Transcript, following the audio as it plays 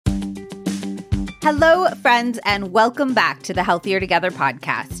Hello, friends, and welcome back to the Healthier Together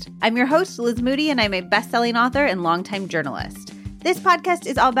podcast. I'm your host, Liz Moody, and I'm a best-selling author and longtime journalist. This podcast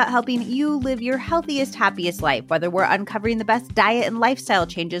is all about helping you live your healthiest, happiest life, whether we're uncovering the best diet and lifestyle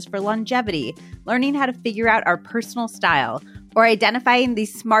changes for longevity, learning how to figure out our personal style, or identifying the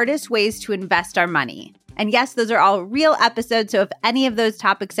smartest ways to invest our money. And yes, those are all real episodes, so if any of those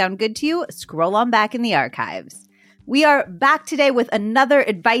topics sound good to you, scroll on back in the archives. We are back today with another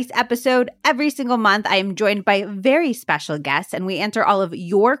advice episode. Every single month, I am joined by very special guests, and we answer all of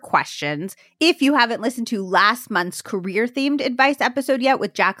your questions. If you haven't listened to last month's career-themed advice episode yet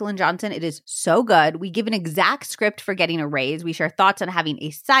with Jacqueline Johnson, it is so good. We give an exact script for getting a raise. We share thoughts on having a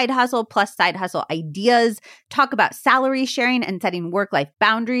side hustle plus side hustle ideas, talk about salary sharing and setting work-life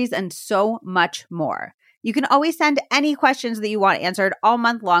boundaries, and so much more. You can always send any questions that you want answered all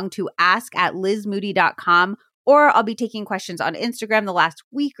month long to ask@lizmoody.com. Or I'll be taking questions on Instagram the last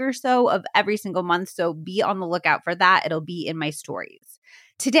week or so of every single month, so be on the lookout for that. It'll be in my stories.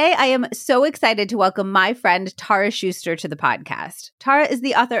 Today, I am so excited to welcome my friend Tara Schuster to the podcast. Tara is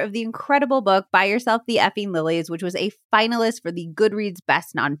the author of the incredible book, Buy Yourself the Effing Lilies, which was a finalist for the Goodreads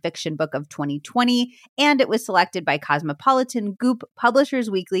Best Nonfiction Book of 2020, and it was selected by Cosmopolitan, Goop,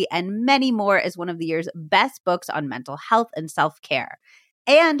 Publishers Weekly, and many more as one of the year's best books on mental health and self-care.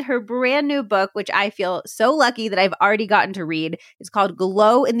 And her brand new book, which I feel so lucky that I've already gotten to read, is called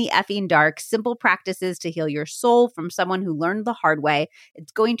Glow in the Effing Dark, Simple Practices to Heal Your Soul from Someone Who Learned the Hard Way.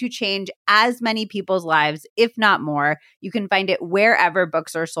 It's going to change as many people's lives, if not more. You can find it wherever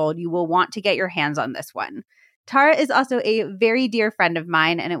books are sold. You will want to get your hands on this one. Tara is also a very dear friend of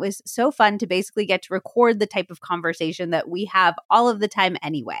mine, and it was so fun to basically get to record the type of conversation that we have all of the time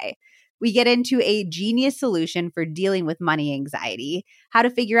anyway. We get into a genius solution for dealing with money anxiety, how to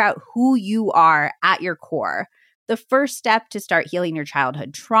figure out who you are at your core, the first step to start healing your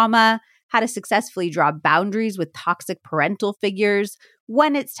childhood trauma, how to successfully draw boundaries with toxic parental figures,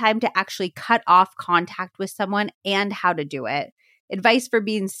 when it's time to actually cut off contact with someone, and how to do it, advice for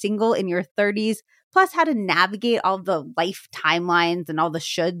being single in your 30s, plus how to navigate all the life timelines and all the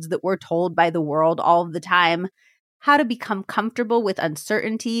shoulds that we're told by the world all of the time, how to become comfortable with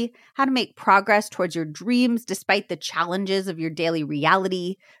uncertainty, how to make progress towards your dreams despite the challenges of your daily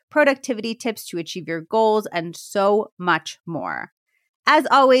reality, productivity tips to achieve your goals, and so much more. As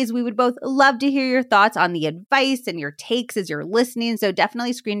always, we would both love to hear your thoughts on the advice and your takes as you're listening, so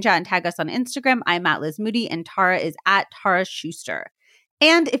definitely screenshot and tag us on Instagram. I'm at Liz Moody, and Tara is at Tara Schuster.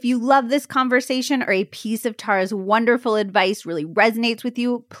 And if you love this conversation or a piece of Tara's wonderful advice really resonates with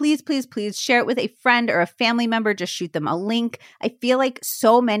you, please, please, please share it with a friend or a family member. Just shoot them a link. I feel like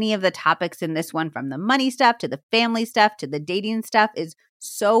so many of the topics in this one, from the money stuff to the family stuff to the dating stuff, is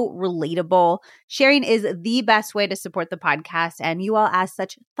so relatable. Sharing is the best way to support the podcast, and you all ask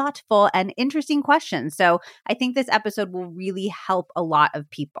such thoughtful and interesting questions. So I think this episode will really help a lot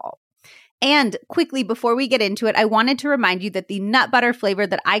of people. And quickly, before we get into it, I wanted to remind you that the nut butter flavor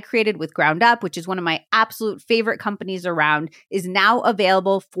that I created with Ground Up, which is one of my absolute favorite companies around, is now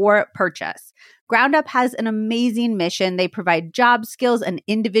available for purchase. Ground Up has an amazing mission. They provide job skills and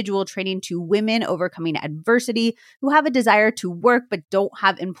individual training to women overcoming adversity who have a desire to work but don't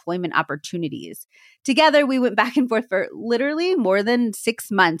have employment opportunities. Together, we went back and forth for literally more than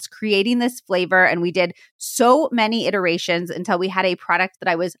 6 months creating this flavor, and we did so many iterations until we had a product that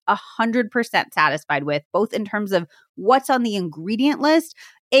I was 100% satisfied with, both in terms of what's on the ingredient list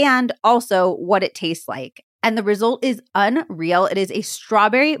and also what it tastes like. And the result is unreal. It is a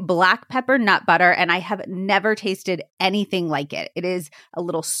strawberry black pepper nut butter, and I have never tasted anything like it. It is a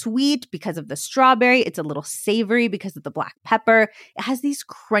little sweet because of the strawberry. It's a little savory because of the black pepper. It has these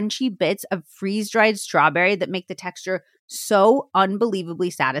crunchy bits of freeze-dried strawberry that make the texture so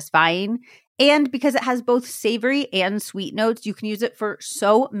unbelievably satisfying. And because it has both savory and sweet notes, you can use it for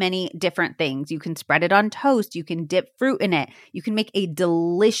so many different things. You can spread it on toast. You can dip fruit in it. You can make a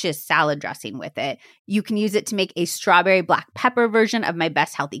delicious salad dressing with it. You can use it to make a strawberry black pepper version of my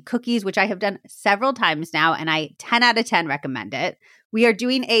best healthy cookies, which I have done several times now, and I 10 out of 10 recommend it. We are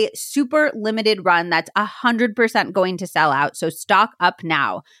doing a super limited run that's 100% going to sell out, so stock up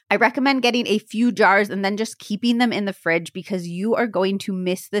now. I recommend getting a few jars and then just keeping them in the fridge because you are going to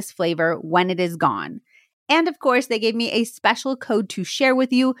miss this flavor when it is gone. And of course, they gave me a special code to share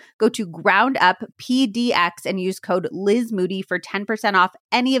with you. Go to Ground Up PDX and use code Liz Moody for 10% off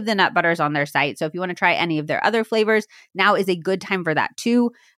any of the nut butters on their site. So if you want to try any of their other flavors, now is a good time for that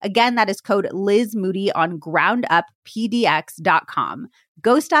too. Again, that is code Liz Moody on grounduppdx.com.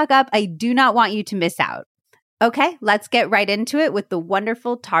 Go stock up. I do not want you to miss out. Okay, let's get right into it with the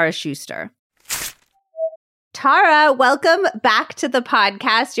wonderful Tara Schuster. Tara, welcome back to the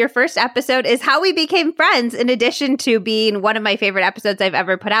podcast. Your first episode is how we became friends, in addition to being one of my favorite episodes I've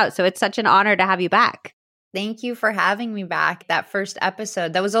ever put out. So it's such an honor to have you back. Thank you for having me back. That first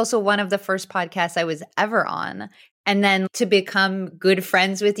episode, that was also one of the first podcasts I was ever on. And then to become good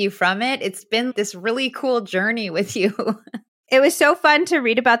friends with you from it, it's been this really cool journey with you. It was so fun to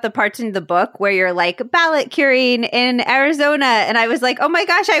read about the parts in the book where you're like ballot curing in Arizona. And I was like, oh my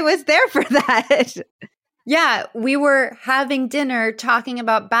gosh, I was there for that. Yeah, we were having dinner talking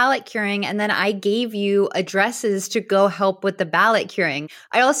about ballot curing, and then I gave you addresses to go help with the ballot curing.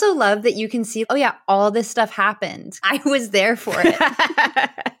 I also love that you can see, oh yeah, all this stuff happened. I was there for it.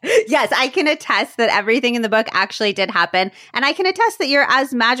 Yes, I can attest that everything in the book actually did happen. And I can attest that you're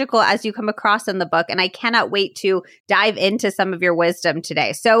as magical as you come across in the book. And I cannot wait to dive into some of your wisdom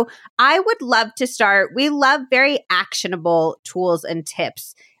today. So I would love to start. We love very actionable tools and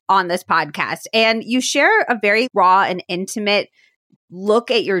tips on this podcast. And you share a very raw and intimate look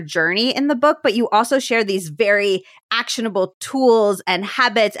at your journey in the book, but you also share these very actionable tools and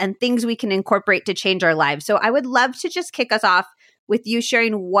habits and things we can incorporate to change our lives. So I would love to just kick us off with you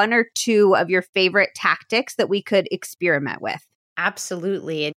sharing one or two of your favorite tactics that we could experiment with.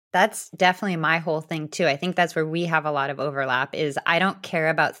 Absolutely. That's definitely my whole thing too. I think that's where we have a lot of overlap is I don't care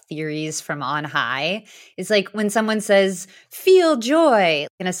about theories from on high. It's like when someone says, feel joy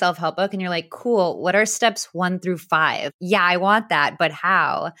in a self-help book and you're like, cool, what are steps 1 through 5? Yeah, I want that, but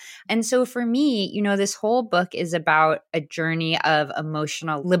how? And so for me, this whole book is about a journey of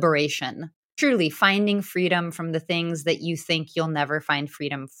emotional liberation. Truly finding freedom from the things that you think you'll never find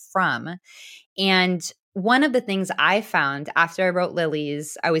freedom from. And one of the things I found after I wrote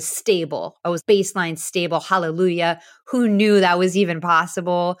Lily's, I was stable. I was baseline stable. Hallelujah. Who knew that was even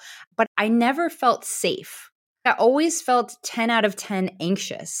possible? But I never felt safe. I always felt 10 out of 10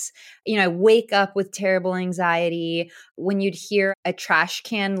 anxious. I wake up with terrible anxiety. When you'd hear a trash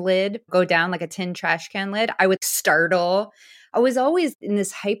can lid go down, like a tin trash can lid, I would startle. I was always in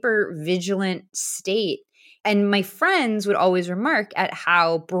this hyper vigilant state. And my friends would always remark at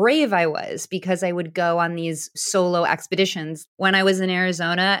how brave I was because I would go on these solo expeditions. When I was in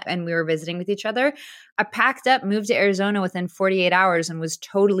Arizona and we were visiting with each other, I packed up, moved to Arizona within 48 hours and was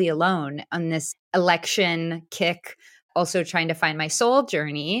totally alone on this election kick, also trying to find my soul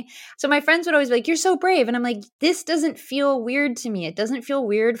journey. So my friends would always be like, you're so brave. And I'm like, this doesn't feel weird to me. It doesn't feel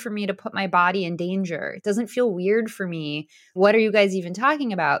weird for me to put my body in danger. It doesn't feel weird for me. What are you guys even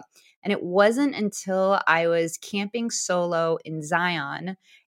talking about? And it wasn't until I was camping solo in Zion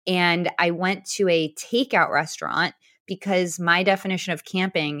and I went to a takeout restaurant because my definition of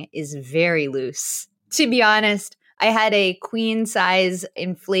camping is very loose. To be honest, I had a queen size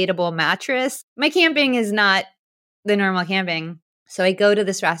inflatable mattress. My camping is not the normal camping. So I go to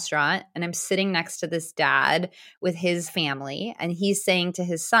this restaurant and I'm sitting next to this dad with his family and he's saying to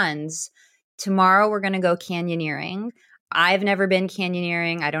his sons, tomorrow we're going to go canyoneering. I've never been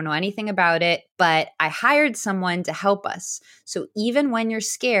canyoneering. I don't know anything about it, but I hired someone to help us. So even when you're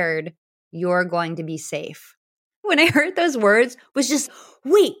scared, you're going to be safe. When I heard those words, was just,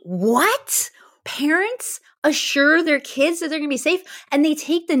 wait, what? Parents assure their kids that they're going to be safe and they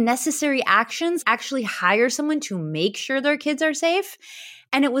take the necessary actions, actually hire someone to make sure their kids are safe.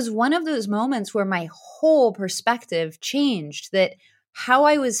 And it was one of those moments where my whole perspective changed, that how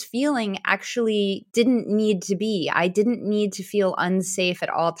I was feeling actually didn't need to be. I didn't need to feel unsafe at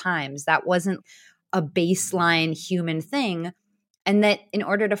all times. That wasn't a baseline human thing. And that in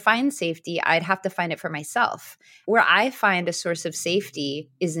order to find safety, I'd have to find it for myself. Where I find a source of safety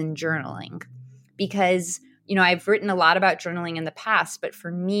is in journaling. Because, I've written a lot about journaling in the past, but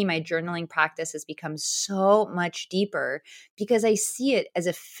for me, my journaling practice has become so much deeper because I see it as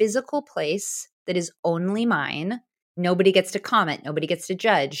a physical place that is only mine. Nobody gets to comment. Nobody gets to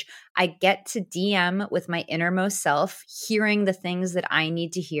judge. I get to DM with my innermost self, hearing the things that I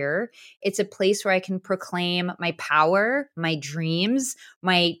need to hear. It's a place where I can proclaim my power, my dreams,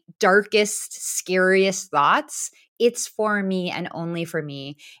 my darkest, scariest thoughts. It's for me and only for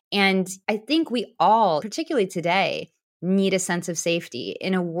me. And I think we all, particularly today, need a sense of safety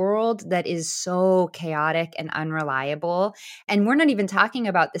in a world that is so chaotic and unreliable. And we're not even talking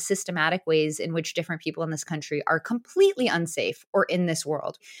about the systematic ways in which different people in this country are completely unsafe or in this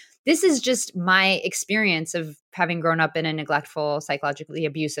world. This is just my experience of having grown up in a neglectful, psychologically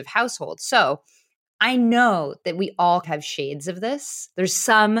abusive household. So I know that we all have shades of this. There's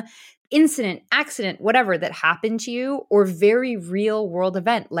some incident, accident, whatever that happened to you, or very real world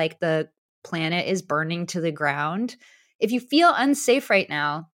event like the planet is burning to the ground. If you feel unsafe right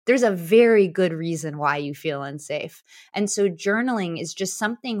now, there's a very good reason why you feel unsafe. And so journaling is just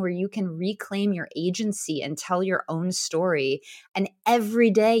something where you can reclaim your agency and tell your own story. And every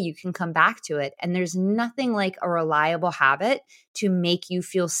day you can come back to it. And there's nothing like a reliable habit to make you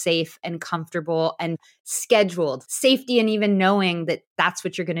feel safe and comfortable and scheduled, safety, and even knowing that that's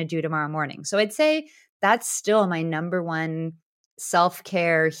what you're going to do tomorrow morning. So I'd say that's still my number one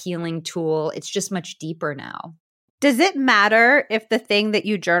self-care healing tool. It's just much deeper now. Does it matter if the thing that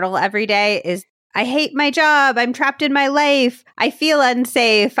you journal every day is, I hate my job, I'm trapped in my life, I feel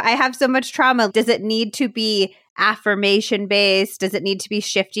unsafe, I have so much trauma? Does it need to be affirmation based? Does it need to be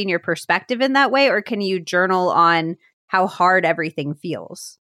shifting your perspective in that way? Or can you journal on how hard everything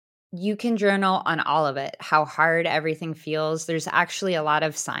feels? You can journal on all of it, how hard everything feels. There's actually a lot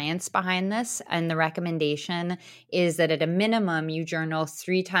of science behind this. And the recommendation is that at a minimum, you journal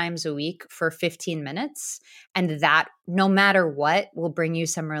 3 times a week for 15 minutes. And that, no matter what, will bring you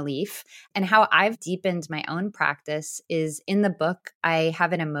some relief. And how I've deepened my own practice is in the book, I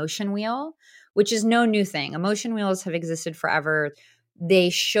have an emotion wheel, which is no new thing. Emotion wheels have existed forever. They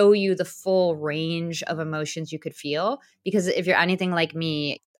show you the full range of emotions you could feel. Because if you're anything like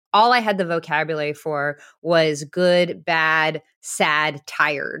me, all I had the vocabulary for was good, bad, sad,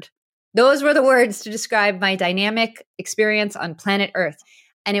 tired. Those were the words to describe my dynamic experience on planet Earth.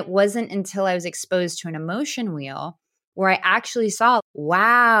 And it wasn't until I was exposed to an emotion wheel where I actually saw,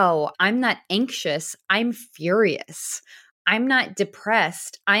 wow, I'm not anxious, I'm furious. I'm not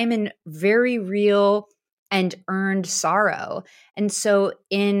depressed. I'm in very real and earned sorrow. And so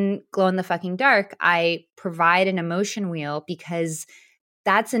in Glow in the Fucking Dark, I provide an emotion wheel because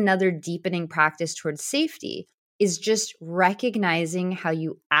that's another deepening practice towards safety, is just recognizing how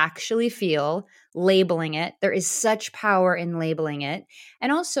you actually feel, labeling it. There is such power in labeling it.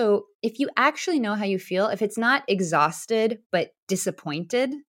 And also, if you actually know how you feel, if it's not exhausted but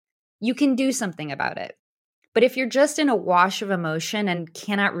disappointed, you can do something about it. But if you're just in a wash of emotion and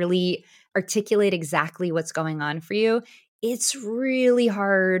cannot really articulate exactly what's going on for you, it's really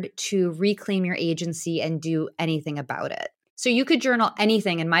hard to reclaim your agency and do anything about it. So you could journal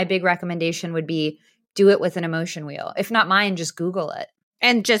anything. And my big recommendation would be do it with an emotion wheel. If not mine, just Google it.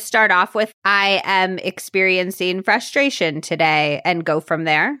 And just start off with, I am experiencing frustration today, and go from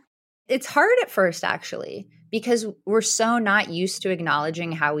there. It's hard at first, actually, because we're so not used to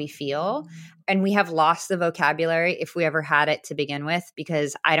acknowledging how we feel. And we have lost the vocabulary, if we ever had it to begin with,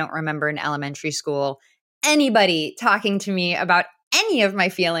 because I don't remember in elementary school anybody talking to me about any of my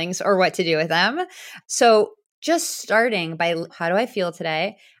feelings or what to do with them. So just starting by, how do I feel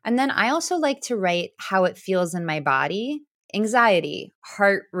today? And then I also like to write how it feels in my body. Anxiety,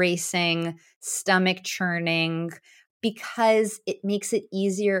 heart racing, stomach churning, because it makes it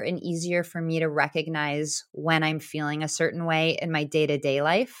easier and easier for me to recognize when I'm feeling a certain way in my day-to-day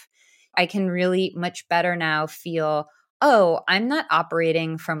life. I can really much better now feel, oh, I'm not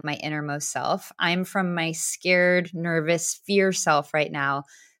operating from my innermost self. I'm from my scared, nervous, fear self right now.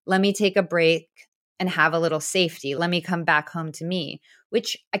 Let me take a break and have a little safety. Let me come back home to me,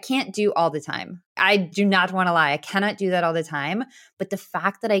 which I can't do all the time. I do not want to lie. I cannot do that all the time. But the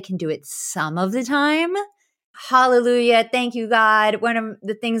fact that I can do it some of the time, hallelujah, thank you, God. One of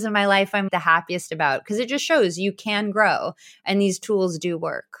the things in my life I'm the happiest about, because it just shows you can grow and these tools do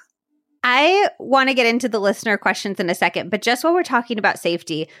work. I want to get into the listener questions in a second, but just while we're talking about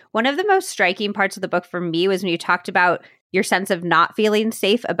safety, one of the most striking parts of the book for me was when you talked about your sense of not feeling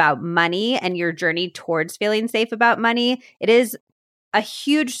safe about money and your journey towards feeling safe about money. It is a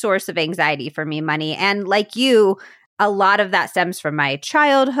huge source of anxiety for me, money. And like you, a lot of that stems from my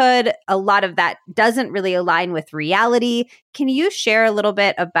childhood. A lot of that doesn't really align with reality. Can you share a little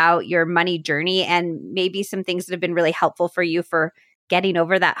bit about your money journey and maybe some things that have been really helpful for you for getting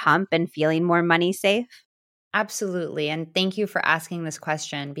over that hump and feeling more money safe? Absolutely. And thank you for asking this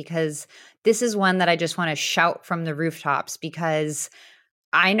question, because this is one that I just want to shout from the rooftops, because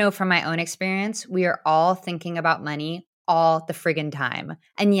I know from my own experience, we are all thinking about money all the friggin' time.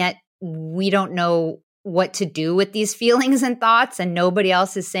 And yet we don't know what to do with these feelings and thoughts, and nobody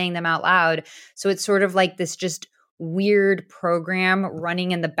else is saying them out loud. So it's sort of like this just weird program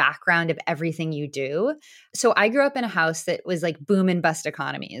running in the background of everything you do. So I grew up in a house that was like boom and bust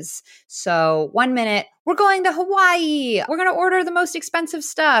economies. So one minute, we're going to Hawaii. We're going to order the most expensive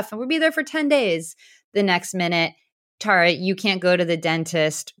stuff and we'll be there for 10 days. The next minute, Tara, you can't go to the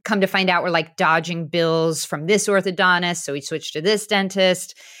dentist. Come to find out, we're like dodging bills from this orthodontist. So we switched to this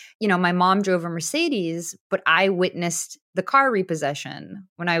dentist. You know, my mom drove a Mercedes, but I witnessed the car repossession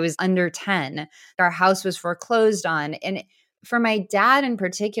when I was under 10. Our house was foreclosed on. And for my dad in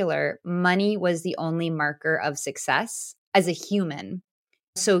particular, money was the only marker of success as a human.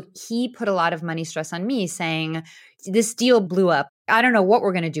 So he put a lot of money stress on me saying, this deal blew up. I don't know what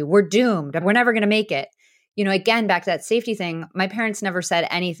we're going to do. We're doomed. We're never going to make it. Again, back to that safety thing, my parents never said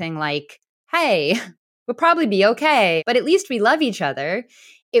anything like, hey, we'll probably be okay, but at least we love each other.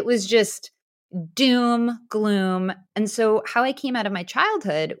 It was just doom, gloom. And so how I came out of my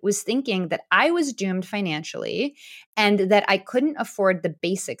childhood was thinking that I was doomed financially and that I couldn't afford the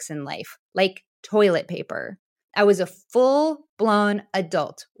basics in life, like toilet paper. I was a full-blown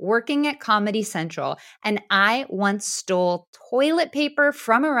adult working at Comedy Central, and I once stole toilet paper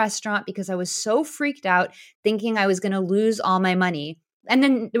from a restaurant because I was so freaked out thinking I was going to lose all my money. And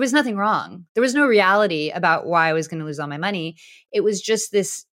then there was nothing wrong. There was no reality about why I was going to lose all my money. It was just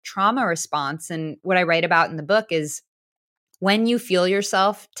this trauma response. And what I write about in the book is when you feel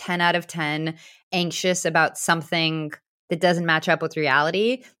yourself 10 out of 10 anxious about something that doesn't match up with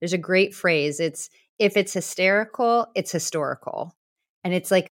reality, there's a great phrase. It's, if it's hysterical, it's historical. And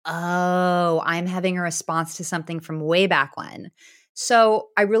it's like, oh, I'm having a response to something from way back when. So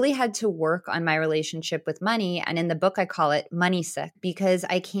I really had to work on my relationship with money. And in the book, I call it money sick because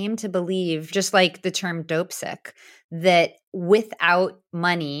I came to believe, just like the term dope sick, that without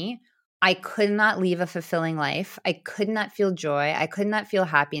money, I could not live a fulfilling life. I could not feel joy. I could not feel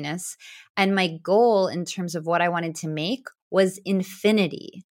happiness. And my goal in terms of what I wanted to make was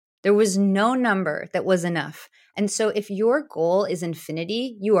infinity. There was no number that was enough. And so if your goal is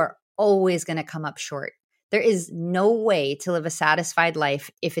infinity, you are always going to come up short. There is no way to live a satisfied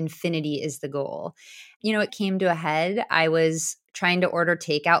life if infinity is the goal. It came to a head. I was trying to order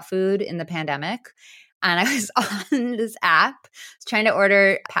takeout food in the pandemic, and I was on this app trying to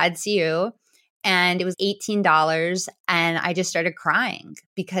order Pad See Ew, and it was $18, and I just started crying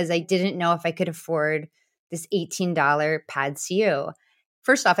because I didn't know if I could afford this $18 Pad See Ew.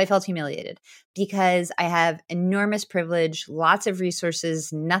 First off, I felt humiliated because I have enormous privilege, lots of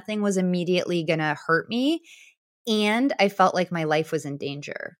resources, nothing was immediately going to hurt me, and I felt like my life was in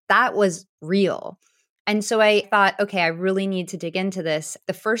danger. That was real. And so I thought, okay, I really need to dig into this.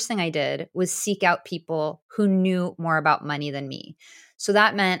 The first thing I did was seek out people who knew more about money than me. So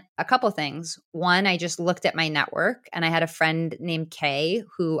that meant a couple things. One, I just looked at my network, and I had a friend named Kay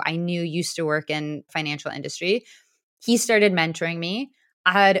who I knew used to work in financial industry. He started mentoring me.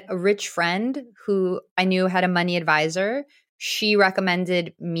 I had a rich friend who I knew had a money advisor. She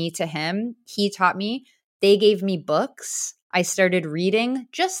recommended me to him. He taught me. They gave me books. I started reading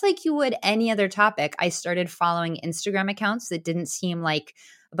just like you would any other topic. I started following Instagram accounts that didn't seem like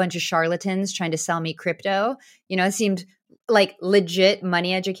a bunch of charlatans trying to sell me crypto. It seemed like legit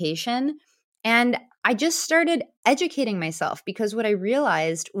money education. And I just started educating myself because what I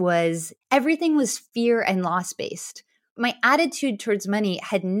realized was everything was fear and loss based. My attitude towards money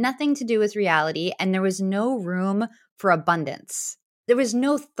had nothing to do with reality, and there was no room for abundance. There was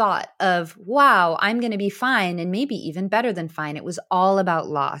no thought of, wow, I'm going to be fine and maybe even better than fine. It was all about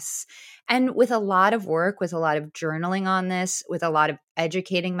loss. And with a lot of work, with a lot of journaling on this, with a lot of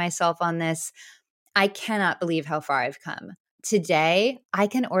educating myself on this, I cannot believe how far I've come. Today, I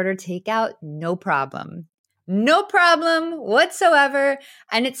can order takeout no problem. No problem whatsoever.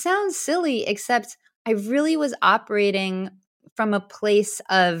 And it sounds silly, except I really was operating from a place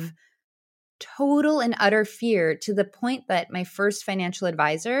of total and utter fear to the point that my first financial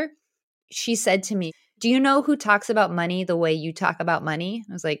advisor, she said to me, do you know who talks about money the way you talk about money?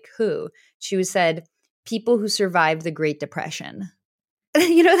 I was like, who? She said, people who survived the Great Depression.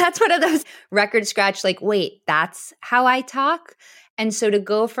 That's one of those record scratch, like, wait, that's how I talk? And so to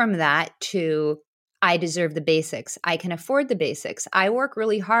go from that to I deserve the basics, I can afford the basics, I work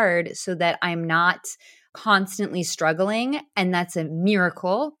really hard so that I'm not constantly struggling. And that's a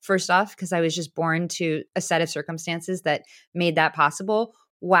miracle, first off, because I was just born to a set of circumstances that made that possible.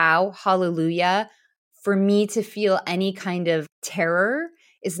 Wow, hallelujah. For me to feel any kind of terror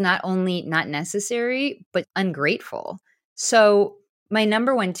is not only not necessary, but ungrateful. So my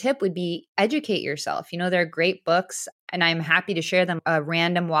number one tip would be educate yourself. There are great books, and I'm happy to share them. A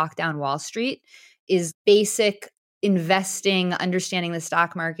Random Walk Down Wall Street is basic investing, understanding the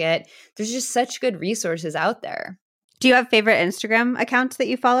stock market. There's just such good resources out there. Do you have favorite Instagram accounts that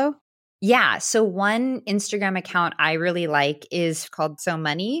you follow? Yeah. So one Instagram account I really like is called So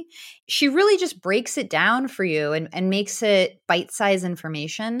Money. She really just breaks it down for you and makes it bite-sized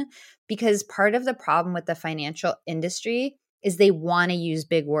information, because part of the problem with the financial industry is they want to use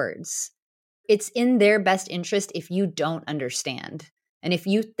big words. It's in their best interest if you don't understand. And if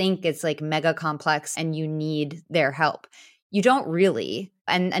you think it's like mega complex and you need their help, you don't really.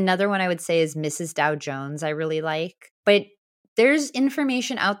 And another one I would say is Mrs. Dow Jones, I really like. But there's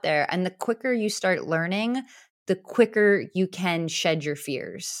information out there. And the quicker you start learning, the quicker you can shed your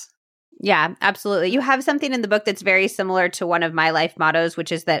fears. Yeah, absolutely. You have something in the book that's very similar to one of my life mottos,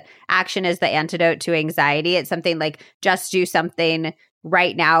 which is that action is the antidote to anxiety. It's something like just do something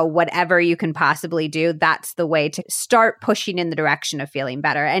right now, whatever you can possibly do. That's the way to start pushing in the direction of feeling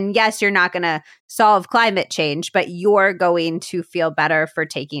better. And yes, you're not going to solve climate change, but you're going to feel better for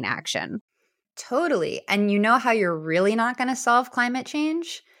taking action. Totally. And you know how you're really not going to solve climate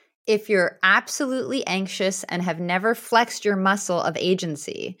change? If you're absolutely anxious and have never flexed your muscle of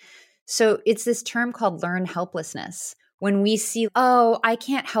agency. So it's this term called learned helplessness. When we see, oh, I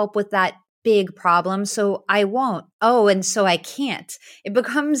can't help with that big problem, so I won't. Oh, and so I can't. It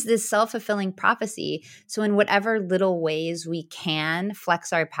becomes this self-fulfilling prophecy. So in whatever little ways we can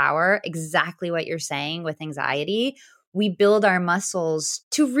flex our power, exactly what you're saying with anxiety, we build our muscles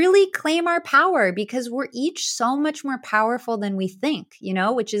to really claim our power because we're each so much more powerful than we think,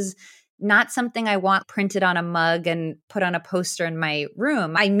 which is not something I want printed on a mug and put on a poster in my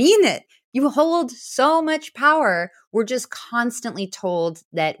room. I mean it. You hold so much power. We're just constantly told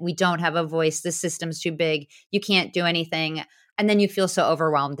that we don't have a voice. The system's too big. You can't do anything. And then you feel so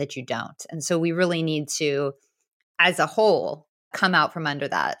overwhelmed that you don't. And so we really need to, as a whole, come out from under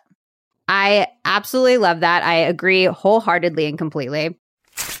that. I absolutely love that. I agree wholeheartedly and completely.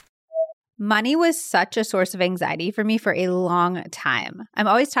 Money was such a source of anxiety for me for a long time. I'm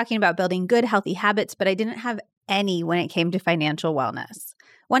always talking about building good, healthy habits, but I didn't have any when it came to financial wellness.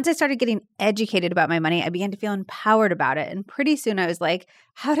 Once I started getting educated about my money, I began to feel empowered about it. And pretty soon I was like,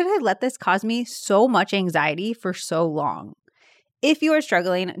 how did I let this cause me so much anxiety for so long? If you are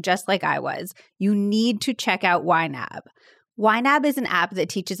struggling, just like I was, you need to check out YNAB. YNAB is an app that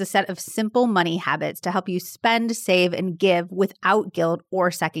teaches a set of simple money habits to help you spend, save, and give without guilt or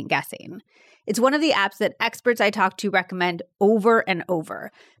second guessing. It's one of the apps that experts I talk to recommend over and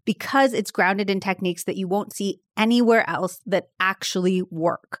over because it's grounded in techniques that you won't see anywhere else that actually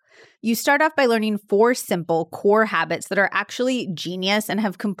work. You start off by learning 4 simple core habits that are actually genius and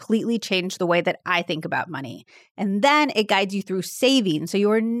have completely changed the way that I think about money. And then it guides you through saving so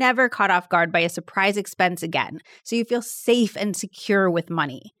you are never caught off guard by a surprise expense again, so you feel safe and secure with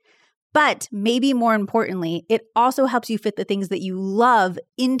money. But maybe more importantly, it also helps you fit the things that you love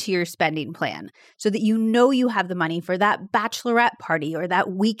into your spending plan so that you know you have the money for that bachelorette party or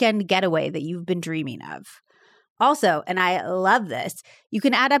that weekend getaway that you've been dreaming of. Also, and I love this, you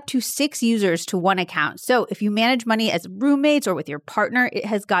can add up to 6 users to one account. So if you manage money as roommates or with your partner, it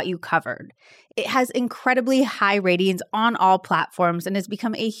has got you covered. It has incredibly high ratings on all platforms and has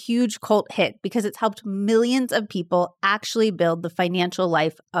become a huge cult hit because it's helped millions of people actually build the financial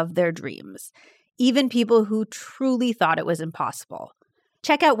life of their dreams, even people who truly thought it was impossible.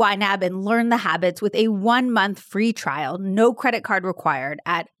 Check out YNAB and learn the habits with a 1-month free trial, no credit card required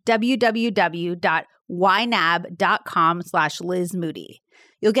at www.ynab.com/Liz Moody.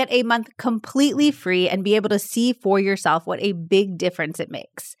 You'll get a month completely free and be able to see for yourself what a big difference it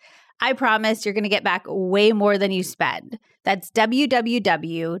makes. I promise you're going to get back way more than you spend. That's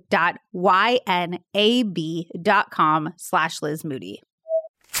www.ynab.com/Liz Moody.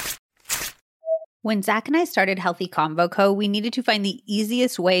 When Zach and I started Healthy Convo Co., we needed to find the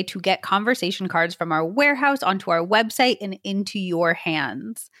easiest way to get conversation cards from our warehouse onto our website and into your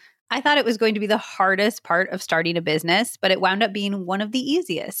hands. I thought it was going to be the hardest part of starting a business, but it wound up being one of the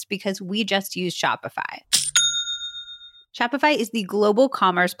easiest because we just use Shopify. Shopify is the global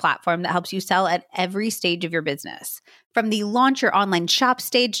commerce platform that helps you sell at every stage of your business. From the launch your online shop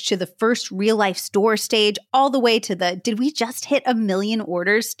stage to the first real-life store stage, all the way to the did we just hit 1 million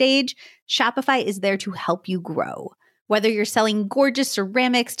orders stage, Shopify is there to help you grow. Whether you're selling gorgeous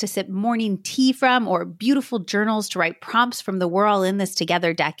ceramics to sip morning tea from or beautiful journals to write prompts from the We're All In This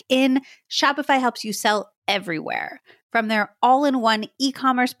Together deck in, Shopify helps you sell everywhere. From their all-in-one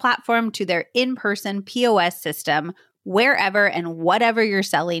e-commerce platform to their in-person POS system, wherever and whatever you're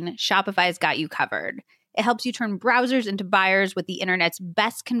selling, Shopify's got you covered. It helps you turn browsers into buyers with the internet's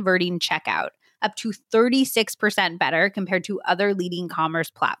best converting checkout, up to 36% better compared to other leading commerce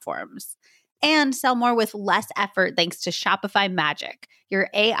platforms. And sell more with less effort thanks to Shopify Magic, your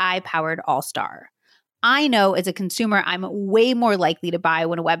AI-powered all-star. I know as a consumer, I'm way more likely to buy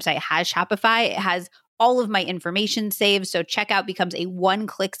when a website has Shopify. It has all of my information saved, so checkout becomes a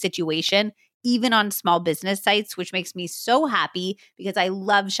one-click situation, even on small business sites, which makes me so happy because I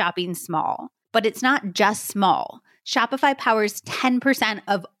love shopping small. But it's not just small. Shopify powers 10%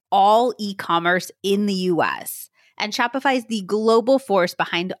 of all e-commerce in the US. And Shopify is the global force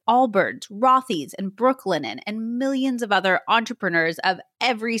behind Allbirds, Rothy's, and Brooklinen, and millions of other entrepreneurs of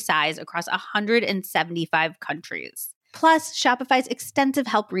every size across 175 countries. Plus, Shopify's extensive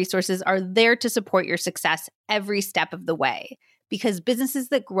help resources are there to support your success every step of the way, because businesses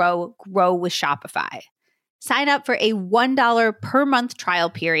that grow, grow with Shopify. Sign up for a $1 per month trial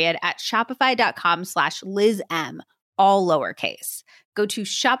period at shopify.com/LizM, all lowercase. Go to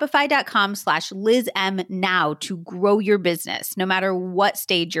shopify.com/LizM now to grow your business, no matter what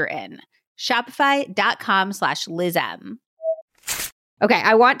stage you're in. Shopify.com/LizM. Okay,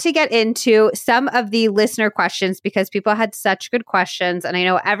 I want to get into some of the listener questions because people had such good questions. And I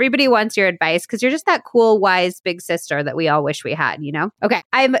know everybody wants your advice because you're just that cool, wise big sister that we all wish we had, you know? Okay,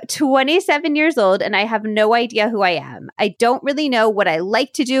 I'm 27 years old and I have no idea who I am. I don't really know what I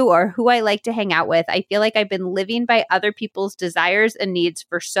like to do or who I like to hang out with. I feel like I've been living by other people's desires and needs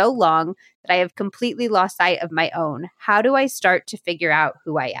for so long that I have completely lost sight of my own. How do I start to figure out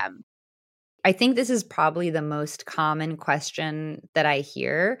who I am? I think this is probably the most common question that I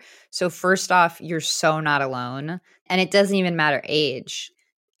hear. So first off, you're so not alone. And it doesn't even matter age.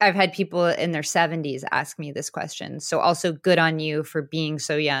 I've had people in their 70s ask me this question. So also good on you for being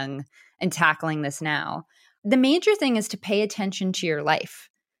so young and tackling this now. The major thing is to pay attention to your life.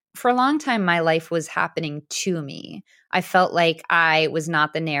 For a long time, my life was happening to me. I felt like I was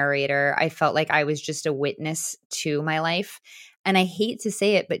not the narrator. I felt like I was just a witness to my life. And I hate to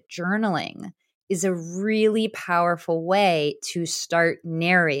say it, but journaling is a really powerful way to start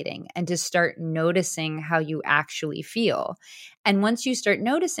narrating and to start noticing how you actually feel. And once you start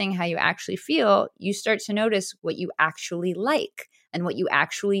noticing how you actually feel, you start to notice what you actually like and what you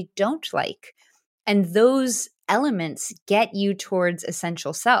actually don't like. And those elements get you towards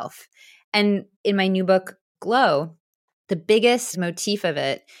essential self. And in my new book, Glow, the biggest motif of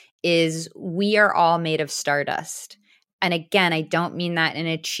it is we are all made of stardust. And again, I don't mean that in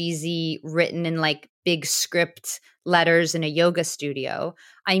a cheesy, written in like big script letters in a yoga studio.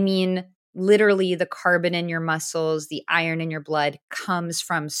 I mean, literally the carbon in your muscles, the iron in your blood comes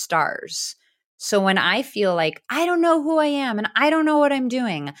from stars. So when I feel like I don't know who I am and I don't know what I'm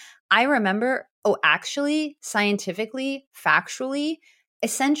doing, I remember, oh, actually, scientifically, factually,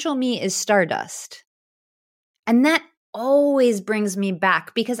 essential me is stardust. And that always brings me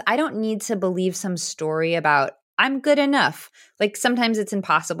back because I don't need to believe some story about I'm good enough. Like sometimes it's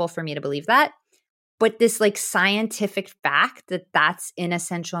impossible for me to believe that. But this like scientific fact that that's in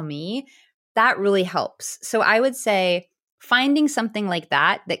essential me, that really helps. So I would say finding something like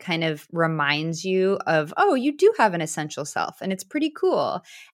that that kind of reminds you of, oh, you do have an essential self and it's pretty cool.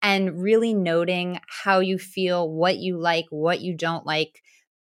 And really noting how you feel, what you like, what you don't like.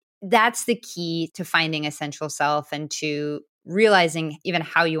 That's the key to finding essential self and to realizing even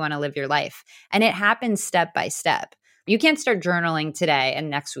how you want to live your life. And it happens step by step. You can't start journaling today and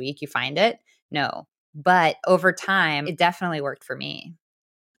next week you find it. No. But over time, it definitely worked for me.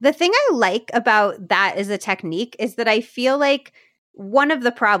 The thing I like about that as a technique is that I feel like one of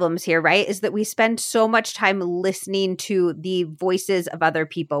the problems here, right, is that we spend so much time listening to the voices of other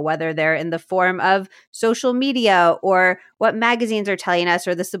people, whether they're in the form of social media or what magazines are telling us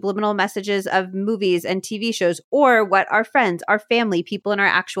or the subliminal messages of movies and TV shows or what our friends, our family, people in our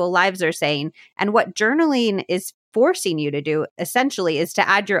actual lives are saying. And what journaling is forcing you to do essentially is to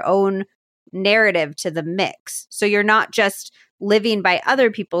add your own narrative to the mix. So you're not just living by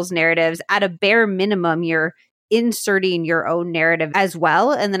other people's narratives. At a bare minimum, you're inserting your own narrative as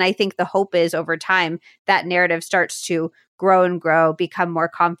well. And then I think the hope is over time, that narrative starts to grow and grow, become more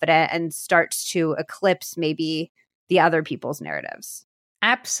confident, and starts to eclipse maybe the other people's narratives.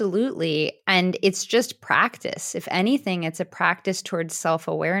 Absolutely. And it's just practice. If anything, it's a practice towards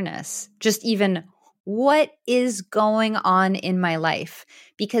self-awareness. Just even what is going on in my life?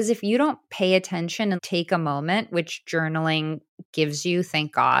 Because if you don't pay attention and take a moment, which journaling gives you,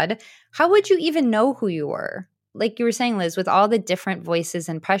 thank God, how would you even know who you were? Like you were saying, Liz, with all the different voices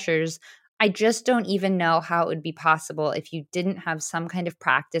and pressures, I just don't even know how it would be possible if you didn't have some kind of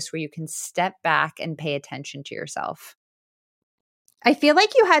practice where you can step back and pay attention to yourself. I feel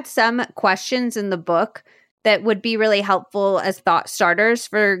like you had some questions in the book that would be really helpful as thought starters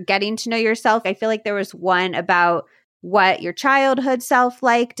for getting to know yourself. I feel like there was one about what your childhood self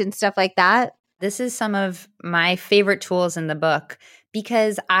liked and stuff like that. This is some of my favorite tools in the book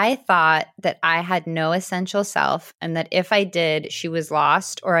because I thought that I had no essential self and that if I did, she was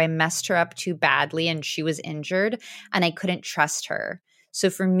lost or I messed her up too badly and she was injured and I couldn't trust her. So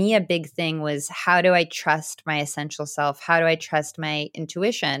for me, a big thing was, how do I trust my essential self? How do I trust my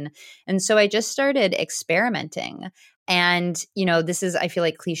intuition? And so I just started experimenting. And, you know, this is, I feel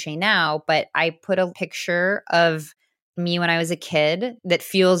like cliche now, but I put a picture of me when I was a kid that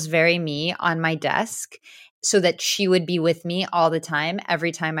feels very me on my desk. so that she would be with me all the time.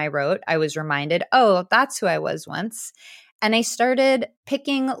 Every time I wrote, I was reminded, oh, that's who I was once. And I started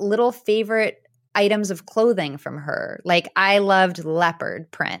picking little favorite items of clothing from her. Like I loved leopard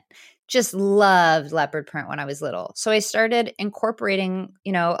print, just loved leopard print when I was little. So I started incorporating,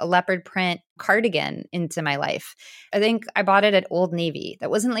 a leopard print cardigan into my life. I think I bought it at Old Navy. That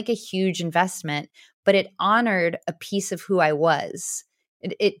wasn't like a huge investment, but it honored a piece of who I was.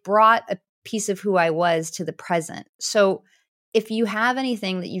 It brought a piece of who I was to the present. So if you have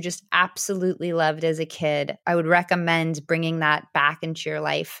anything that you just absolutely loved as a kid, I would recommend bringing that back into your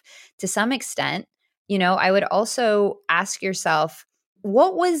life to some extent. I would also ask yourself,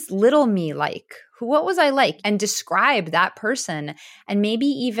 what was little me like? What was I like? And describe that person. And maybe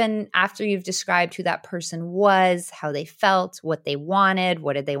even after you've described who that person was, how they felt, what they wanted,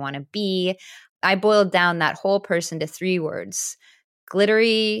 what did they want to be, I boiled down that whole person to 3 words: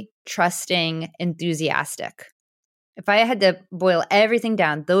 glittery, trusting, enthusiastic. If I had to boil everything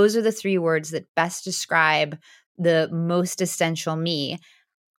down, those are the 3 words that best describe the most essential me.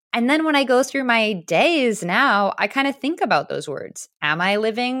 And then when I go through my days now, I kind of think about those words. Am I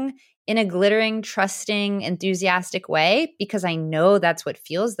living in a glittering, trusting, enthusiastic way? Because I know that's what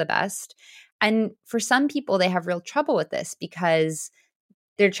feels the best. And for some people, they have real trouble with this because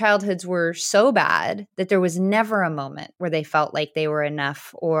their childhoods were so bad that there was never a moment where they felt like they were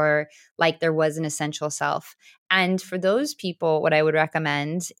enough or like there was an essential self. And for those people, what I would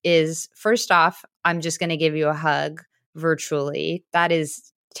recommend is, first off, I'm just going to give you a hug virtually. That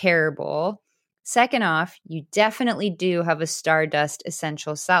is terrible. Second off, you definitely do have a stardust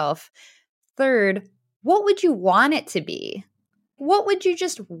essential self. Third, what would you want it to be? What would you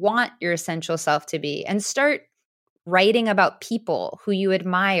just want your essential self to be? And start writing about people who you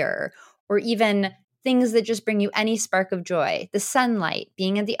admire, or even things that just bring you any spark of joy, the sunlight,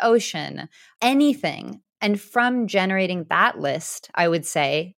 being in the ocean, anything. And from generating that list, I would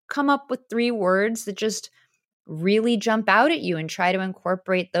say, come up with 3 words that just really jump out at you and try to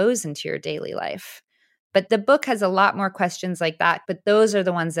incorporate those into your daily life. But the book has a lot more questions like that, but those are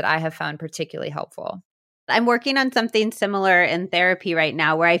the ones that I have found particularly helpful. I'm working on something similar in therapy right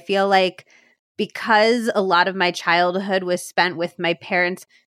now where I feel like because a lot of my childhood was spent with my parents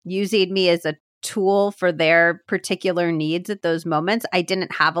using me as a tool for their particular needs at those moments, I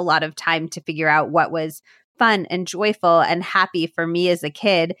didn't have a lot of time to figure out what was fun and joyful and happy for me as a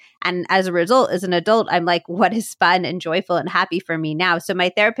kid. And as a result, as an adult, I'm like, what is fun and joyful and happy for me now? So my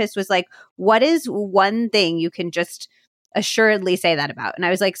therapist was like, what is one thing you can just assuredly say that about? And I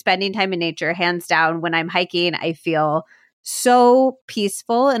was like, spending time in nature, hands down. When I'm hiking, I feel so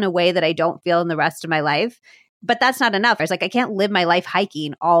peaceful in a way that I don't feel in the rest of my life. But that's not enough. I was like, I can't live my life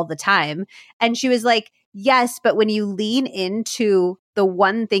hiking all the time. And she was like, yes, but when you lean into the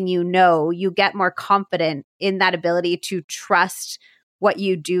one thing you get more confident in that ability to trust what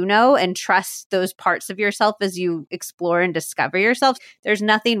you do know and trust those parts of yourself as you explore and discover yourself. There's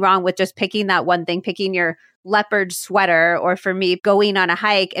nothing wrong with just picking that one thing, picking your leopard sweater, or for me, going on a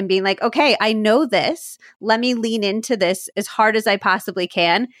hike and being like, okay, I know this. Let me lean into this as hard as I possibly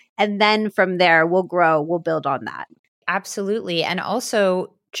can. And then from there, we'll grow, we'll build on that. Absolutely. And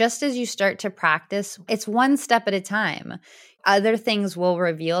also, just as you start to practice, it's one step at a time. Other things will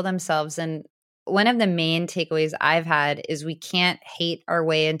reveal themselves. And one of the main takeaways I've had is we can't hate our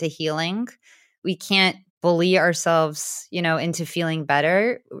way into healing. We can't bully ourselves, into feeling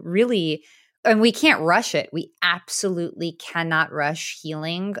better, really. And we can't rush it. We absolutely cannot rush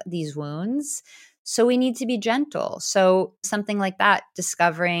healing these wounds. So we need to be gentle. So something like that,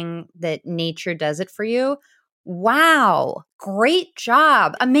 discovering that nature does it for you. Wow, great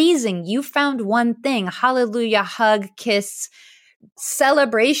job. Amazing. You found one thing. Hallelujah, hug, kiss,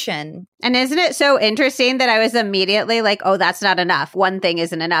 celebration. And isn't it so interesting that I was immediately like, oh, that's not enough. One thing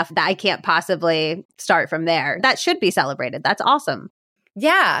isn't enough. That I can't possibly start from there. That should be celebrated. That's awesome.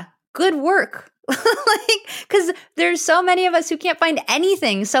 Yeah, good work. Because there's so many of us who can't find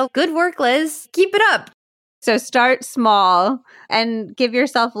anything. So good work, Liz. Keep it up. So start small and give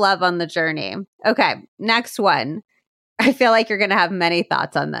yourself love on the journey. Okay, next one. I feel like you're going to have many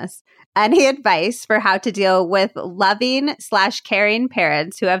thoughts on this. Any advice for how to deal with loving/caring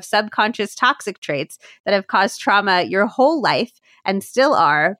parents who have subconscious toxic traits that have caused trauma your whole life and still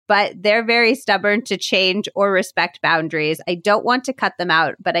are, but they're very stubborn to change or respect boundaries? I don't want to cut them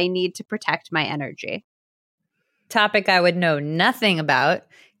out, but I need to protect my energy. Topic I would know nothing about,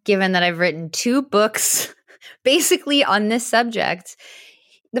 given that I've written 2 books basically on this subject.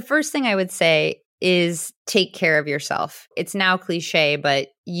 The first thing I would say is take care of yourself. It's now cliche, but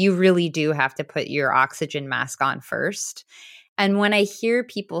you really do have to put your oxygen mask on first. And when I hear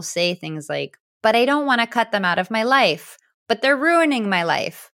people say things like, but I don't want to cut them out of my life. But they're ruining my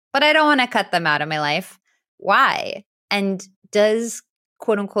life, but I don't want to cut them out of my life. Why? And does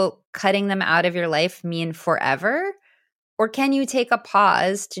quote unquote cutting them out of your life mean forever? Or can you take a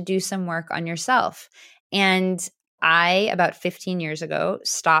pause to do some work on yourself? And I, about 15 years ago,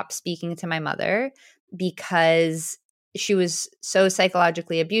 stopped speaking to my mother because she was so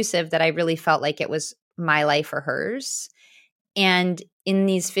psychologically abusive that I really felt like it was my life or hers. And in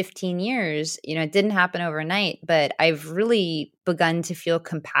these 15 years, it didn't happen overnight, but I've really begun to feel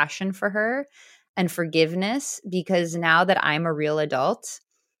compassion for her and forgiveness, because now that I'm a real adult,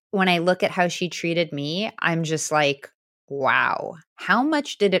 when I look at how she treated me, I'm just like, wow, how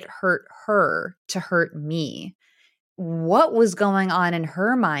much did it hurt her to hurt me? What was going on in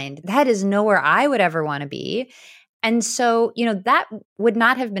her mind? That is nowhere I would ever want to be. And so, that would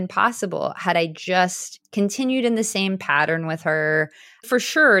not have been possible had I just continued in the same pattern with her. For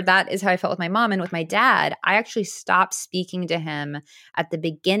sure, that is how I felt with my mom. And with my dad, I actually stopped speaking to him at the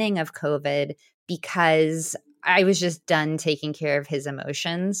beginning of COVID because I was just done taking care of his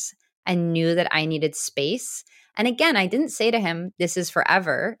emotions and knew that I needed space. And again, I didn't say to him, this is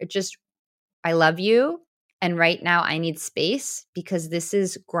forever. It just, I love you. And right now I need space because this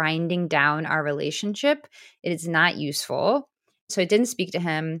is grinding down our relationship. It is not useful. So I didn't speak to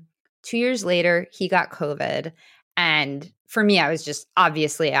him. 2 years later, he got COVID. And for me, I was just,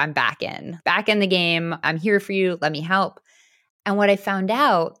 obviously, I'm back in the game. I'm here for you. Let me help. And what I found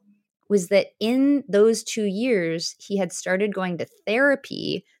out was that in those 2 years, he had started going to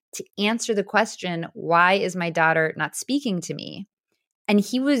therapy to answer the question, why is my daughter not speaking to me? And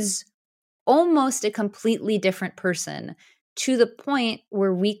he was almost a completely different person, to the point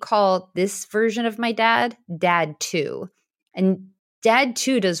where we call this version of my dad, Dad 2. And Dad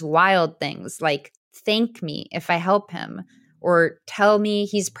 2 does wild things like thank me if I help him, or tell me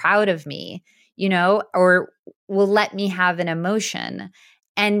he's proud of me, or will let me have an emotion.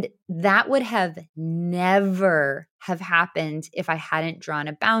 And that would have never have happened if I hadn't drawn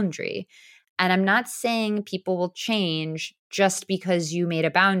a boundary. And I'm not saying people will change just because you made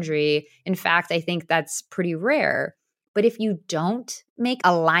a boundary. In fact, I think that's pretty rare. But if you don't make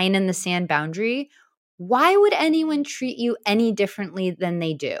a line in the sand boundary, why would anyone treat you any differently than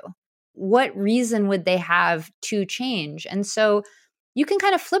they do? What reason would they have to change? And so you can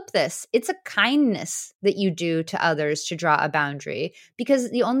kind of flip this. It's a kindness that you do to others to draw a boundary, because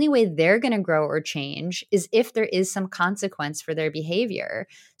the only way they're going to grow or change is if there is some consequence for their behavior.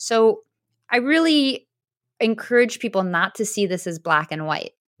 So I really encourage people not to see this as black and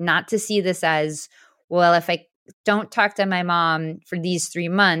white, not to see this as, well, if I don't talk to my mom for these 3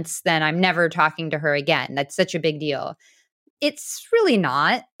 months, then I'm never talking to her again. That's such a big deal. It's really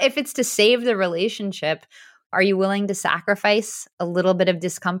not. If it's to save the relationship, are you willing to sacrifice a little bit of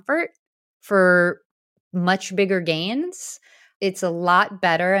discomfort for much bigger gains? It's a lot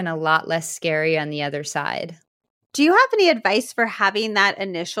better and a lot less scary on the other side. Do you have any advice for having that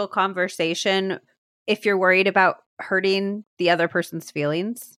initial conversation if you're worried about hurting the other person's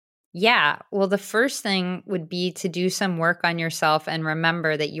feelings? Yeah. Well, the first thing would be to do some work on yourself and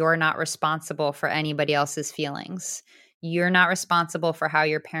remember that you're not responsible for anybody else's feelings. You're not responsible for how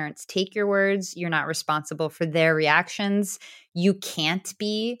your parents take your words. You're not responsible for their reactions. You can't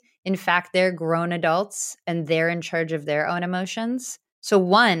be. In fact, they're grown adults and they're in charge of their own emotions. So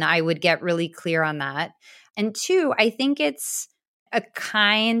 1, I would get really clear on that. And 2, I think it's a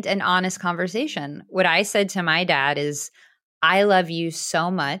kind and honest conversation. What I said to my dad is, I love you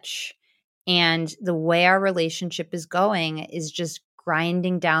so much. And the way our relationship is going is just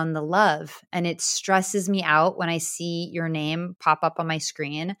grinding down the love. And it stresses me out when I see your name pop up on my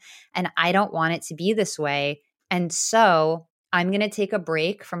screen. And I don't want it to be this way. And so I'm going to take a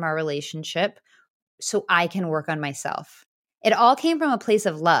break from our relationship so I can work on myself. It all came from a place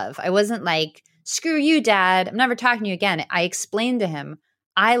of love. I wasn't like, screw you, Dad, I'm never talking to you again. I explained to him,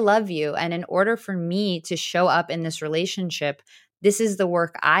 I love you. And in order for me to show up in this relationship, this is the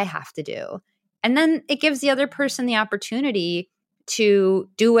work I have to do. And then it gives the other person the opportunity to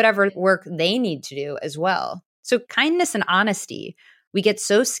do whatever work they need to do as well. So kindness and honesty. We get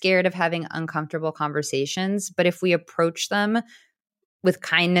so scared of having uncomfortable conversations, but if we approach them with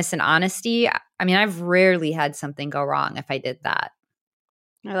kindness and honesty, I mean, I've rarely had something go wrong if I did that.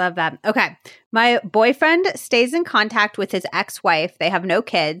 I love that. Okay. My boyfriend stays in contact with his ex-wife. They have no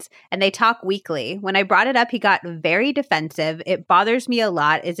kids and they talk weekly. When I brought it up, he got very defensive. It bothers me a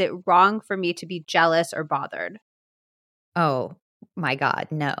lot. Is it wrong for me to be jealous or bothered? Oh my God,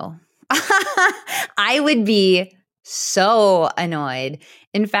 no. I would be so annoyed.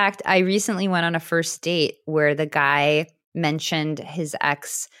 In fact, I recently went on a first date where the guy mentioned his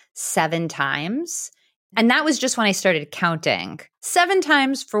ex 7 times. And that was just when I started counting. 7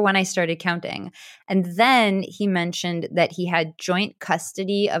 times for when I started counting. And then he mentioned that he had joint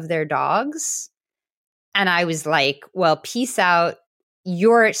custody of their dogs. And I was like, well, peace out.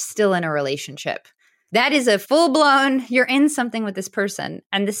 You're still in a relationship. That is a full-blown, you're in something with this person.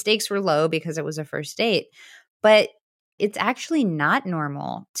 And the stakes were low because it was a first date. But it's actually not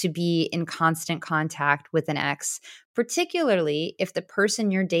normal to be in constant contact with an ex, particularly if the person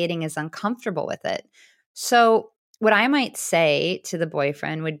you're dating is uncomfortable with it. So what I might say to the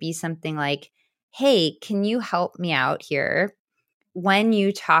boyfriend would be something like, hey, can you help me out here? When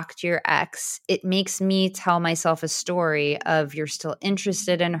you talk to your ex, it makes me tell myself a story of you're still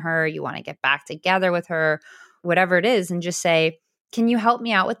interested in her, you want to get back together with her, whatever it is, and just say, can you help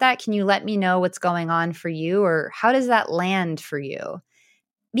me out with that? Can you let me know what's going on for you? Or how does that land for you?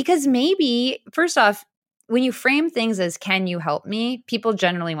 Because maybe, first off, when you frame things as, can you help me? People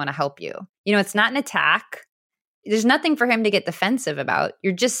generally want to help you. You know, it's not an attack. There's nothing for him to get defensive about.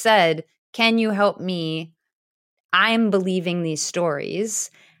 You're just said, can you help me? I'm believing these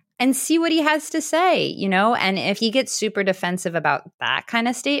stories, and see what he has to say, you know? And if he gets super defensive about that kind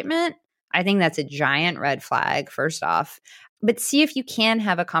of statement, I think that's a giant red flag, first off. But see if you can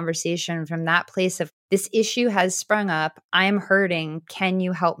have a conversation from that place of, this issue has sprung up. I'm hurting. Can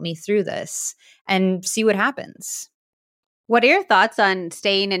you help me through this? And see what happens. What are your thoughts on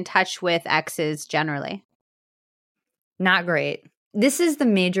staying in touch with exes generally? Not great. This is the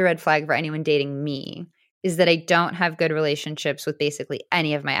major red flag for anyone dating me, is that I don't have good relationships with basically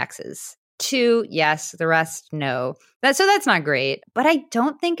any of my exes. 2, yes. The rest, no. So that's not great. But I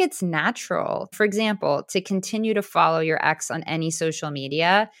don't think it's natural. For example, to continue to follow your ex on any social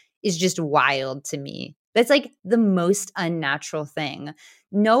media is just wild to me. That's like the most unnatural thing.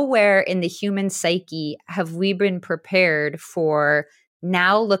 Nowhere in the human psyche have we been prepared for,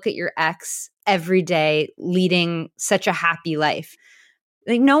 now look at your ex every day leading such a happy life.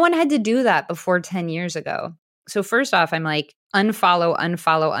 Like, no one had to do that before 10 years ago. So first off, I'm like, unfollow,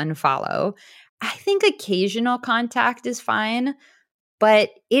 unfollow, unfollow. I think occasional contact is fine, but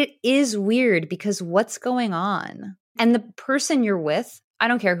it is weird because what's going on? And the person you're with, I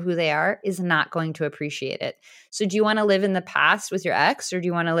don't care who they are, is not going to appreciate it. So do you want to live in the past with your ex, or do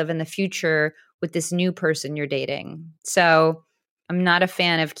you want to live in the future with this new person you're dating? So I'm not a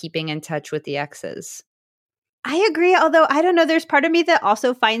fan of keeping in touch with the exes. I agree, although I don't know, there's part of me that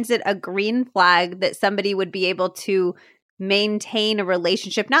also finds it a green flag that somebody would be able to maintain a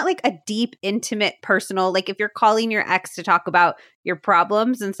relationship, not like a deep, intimate, personal, like if you're calling your ex to talk about your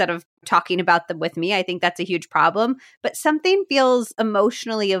problems instead of talking about them with me, I think that's a huge problem. But something feels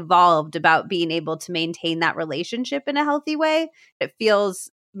emotionally evolved about being able to maintain that relationship in a healthy way. It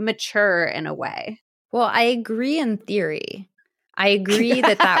feels mature in a way. Well, I agree in theory. I agree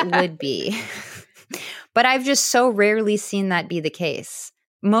that would be. But I've just so rarely seen that be the case.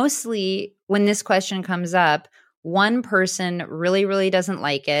 Mostly when this question comes up, one person really, really doesn't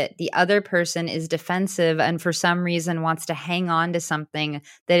like it. The other person is defensive and for some reason wants to hang on to something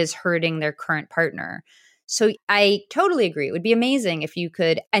that is hurting their current partner. So I totally agree. It would be amazing if you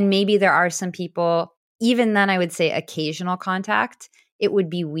could, and maybe there are some people, even then I would say occasional contact. It would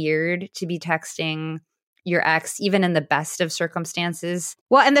be weird to be texting your ex, even in the best of circumstances.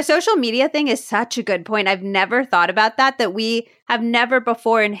 Well, and the social media thing is such a good point. I've never thought about that we have never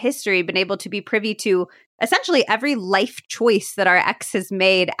before in history been able to be privy to essentially every life choice that our ex has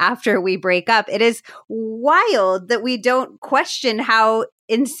made after we break up. It is wild that we don't question how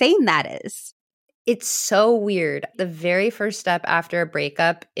insane that is. It's so weird. The very first step after a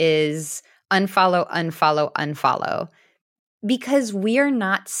breakup is unfollow, unfollow, unfollow. Because we are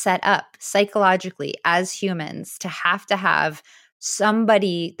not set up psychologically as humans to have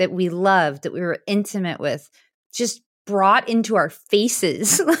somebody that we love, that we were intimate with, just brought into our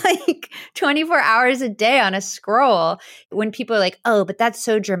faces like 24 hours a day on a scroll. When people are like, oh, but that's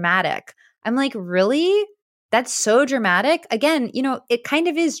so dramatic. I'm like, really? That's so dramatic? Again, you know, it kind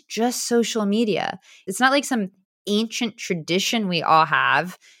of is just social media. It's not like some ancient tradition we all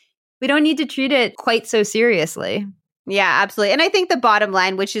have. We don't need to treat it quite so seriously. Yeah, absolutely. And I think the bottom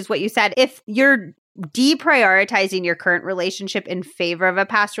line, which is what you said, if you're deprioritizing your current relationship in favor of a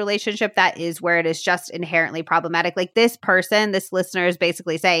past relationship, that is where it is just inherently problematic. Like this person, this listener is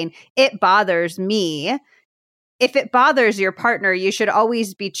basically saying, it bothers me. If it bothers your partner, you should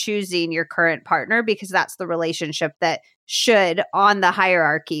always be choosing your current partner because that's the relationship that should, on the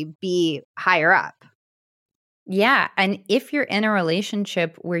hierarchy, be higher up. Yeah. And if you're in a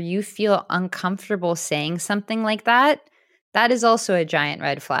relationship where you feel uncomfortable saying something like that, that is also a giant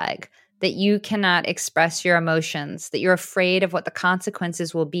red flag. that you cannot express your emotions, that you're afraid of what the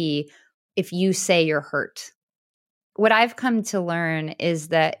consequences will be if you say you're hurt. What I've come to learn is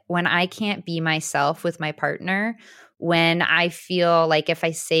that when I can't be myself with my partner, when I feel like if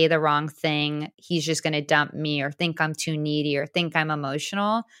I say the wrong thing, he's just going to dump me or think I'm too needy or think I'm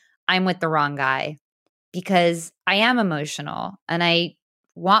emotional, I'm with the wrong guy, because I am emotional and I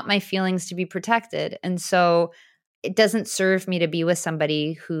want my feelings to be protected. And so it doesn't serve me to be with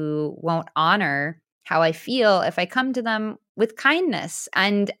somebody who won't honor how I feel if I come to them with kindness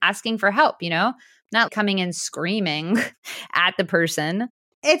and asking for help, not coming in screaming at the person.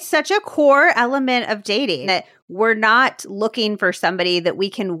 It's such a core element of dating that we're not looking for somebody that we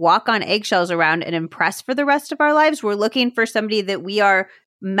can walk on eggshells around and impress for the rest of our lives. We're looking for somebody that we are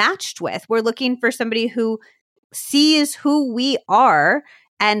matched with. We're looking for somebody who sees who we are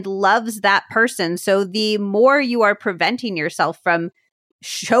and loves that person. So the more you are preventing yourself from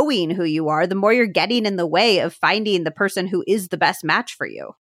showing who you are, the more you're getting in the way of finding the person who is the best match for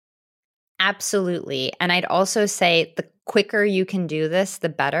you. Absolutely. And I'd also say the quicker you can do this, the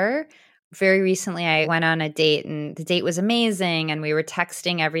better. Very recently, I went on a date and the date was amazing and we were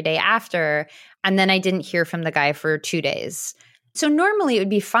texting every day after. And then I didn't hear from the guy for 2 days. So normally it would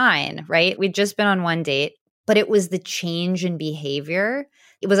be fine, right? We'd just been on one date, but it was the change in behavior.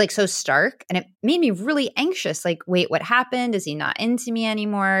 It was like so stark and it made me really anxious. Like, wait, what happened? Is he not into me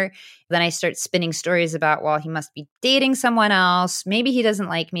anymore? Then I start spinning stories about, well, he must be dating someone else. Maybe he doesn't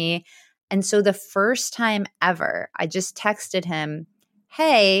like me. And so the first time ever, I just texted him,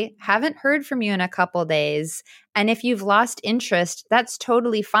 hey, haven't heard from you in a couple days. And if you've lost interest, that's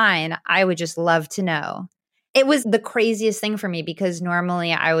totally fine. I would just love to know. It was the craziest thing for me because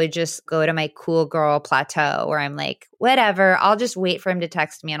normally I would just go to my cool girl plateau where I'm like, whatever, I'll just wait for him to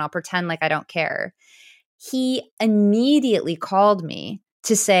text me and I'll pretend like I don't care. He immediately called me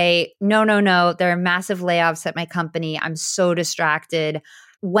to say, no, there are massive layoffs at my company. I'm so distracted.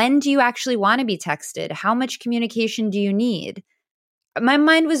 When do you actually want to be texted? How much communication do you need? My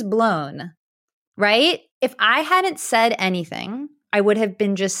mind was blown, right? If I hadn't said anything, I would have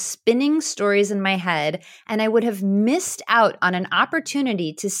been just spinning stories in my head and I would have missed out on an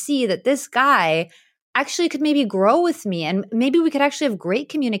opportunity to see that this guy actually could maybe grow with me and maybe we could actually have great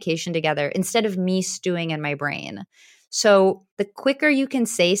communication together instead of me stewing in my brain. So the quicker you can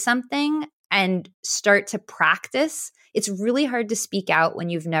say something and start to practice, it's really hard to speak out when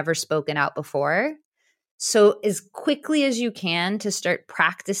you've never spoken out before. So as quickly as you can to start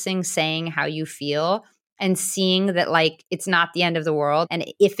practicing saying how you feel and seeing that like it's not the end of the world. And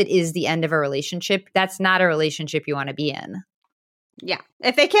if it is the end of a relationship, that's not a relationship you want to be in. Yeah.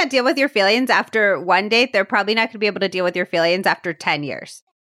 If they can't deal with your feelings after one date, they're probably not going to be able to deal with your feelings after 10 years.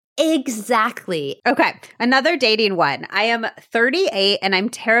 Exactly. Okay. Another dating one. I am 38 and I'm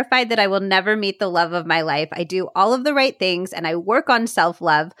terrified that I will never meet the love of my life. I do all of the right things and I work on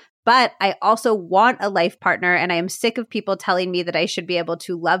self-love, but I also want a life partner and I am sick of people telling me that I should be able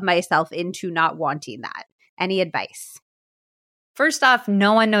to love myself into not wanting that. Any advice? First off,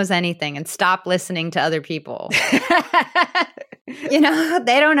 no one knows anything and stop listening to other people. They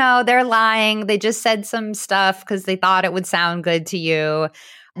don't know. They're lying. They just said some stuff because they thought it would sound good to you.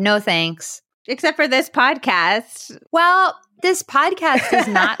 No thanks. Except for this podcast. Well, this podcast is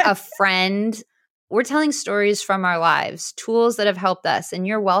not a friend. We're telling stories from our lives, tools that have helped us, and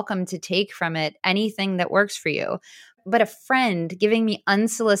you're welcome to take from it anything that works for you. But a friend giving me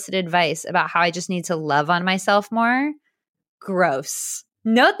unsolicited advice about how I just need to love on myself more? Gross.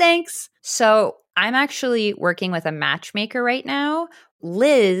 No thanks. So I'm actually working with a matchmaker right now.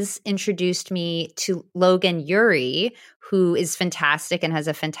 Liz introduced me to Logan Ury, who is fantastic and has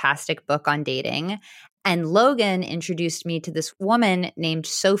a fantastic book on dating. And Logan introduced me to this woman named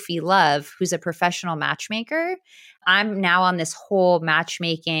Sophie Love, who's a professional matchmaker. I'm now on this whole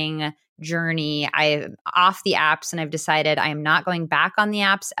matchmaking journey. I'm off the apps and I've decided I am not going back on the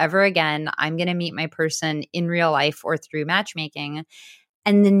apps ever again. I'm going to meet my person in real life or through matchmaking.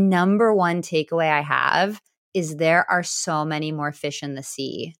 And the number one takeaway I have is there are so many more fish in the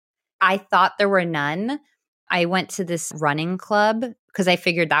sea. I thought there were none. I went to this running club because I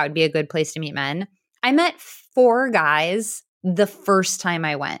figured that would be a good place to meet men. I met 4 guys the first time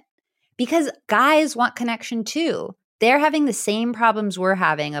I went because guys want connection too. They're having the same problems we're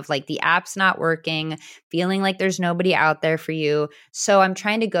having of like the app's not working, feeling like there's nobody out there for you. So I'm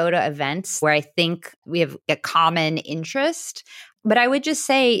trying to go to events where I think we have a common interest. But I would just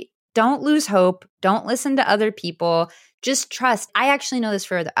say, don't lose hope. Don't listen to other people. Just trust. I actually know this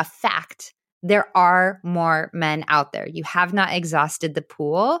for a fact. There are more men out there. You have not exhausted the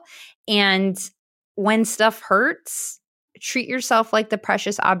pool. And when stuff hurts, treat yourself like the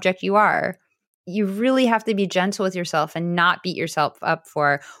precious object you are. You really have to be gentle with yourself and not beat yourself up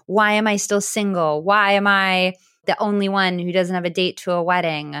for, why am I still single? Why am I the only one who doesn't have a date to a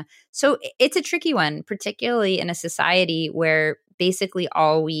wedding? So it's a tricky one, particularly in a society where basically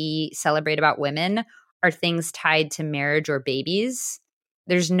all we celebrate about women are things tied to marriage or babies.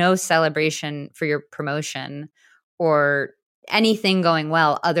 There's no celebration for your promotion or anything going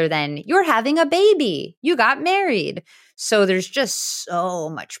well other than you're having a baby, you got married. So there's just so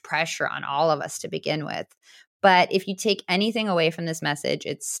much pressure on all of us to begin with. But if you take anything away from this message,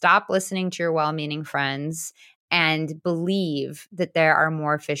 it's stop listening to your well-meaning friends and believe that there are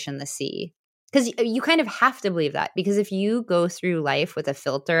more fish in the sea. Because you kind of have to believe that, because if you go through life with a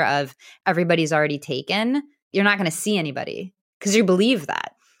filter of everybody's already taken, you're not going to see anybody because you believe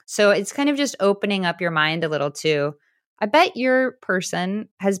that. So it's kind of just opening up your mind a little to, I bet your person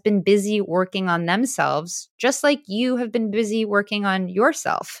has been busy working on themselves just like you have been busy working on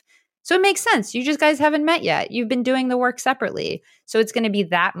yourself. So it makes sense. You just guys haven't met yet. You've been doing the work separately. So it's going to be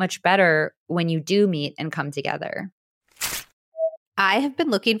that much better when you do meet and come together. I have been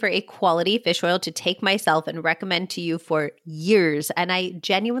looking for a quality fish oil to take myself and recommend to you for years, and I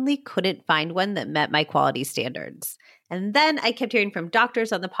genuinely couldn't find one that met my quality standards. And then I kept hearing from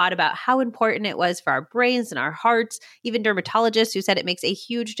doctors on the pod about how important it was for our brains and our hearts, even dermatologists who said it makes a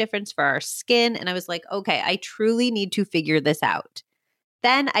huge difference for our skin. And I was like, okay, I truly need to figure this out.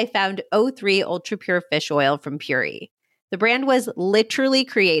 Then I found O3 Ultra Pure Fish Oil from Puri. The brand was literally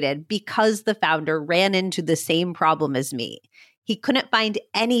created because the founder ran into the same problem as me. He couldn't find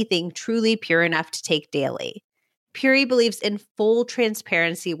anything truly pure enough to take daily. Puri believes in full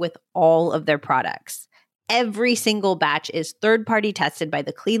transparency with all of their products. Every single batch is third-party tested by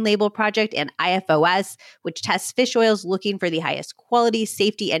the Clean Label Project and IFOS, which tests fish oils looking for the highest quality,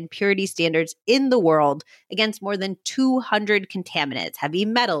 safety, and purity standards in the world against more than 200 contaminants, heavy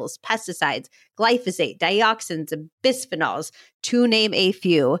metals, pesticides, glyphosate, dioxins, and bisphenols, to name a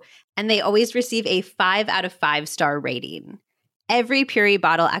few. And they always receive a 5 out of 5-star rating. Every Puri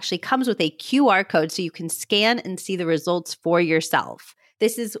bottle actually comes with a QR code so you can scan and see the results for yourself.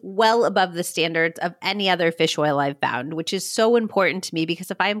 This is well above the standards of any other fish oil I've found, which is so important to me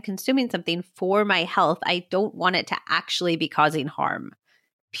because if I am consuming something for my health, I don't want it to actually be causing harm.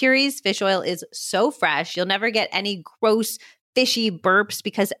 Puri's fish oil is so fresh, you'll never get any gross, fishy burps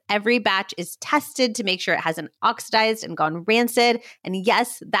because every batch is tested to make sure it hasn't oxidized and gone rancid. And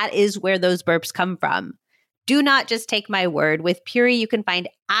yes, that is where those burps come from. Do not just take my word. With Puri, you can find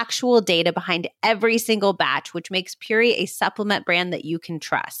actual data behind every single batch, which makes Puri a supplement brand that you can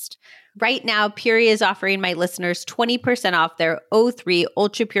trust. Right now, Puri is offering my listeners 20% off their O3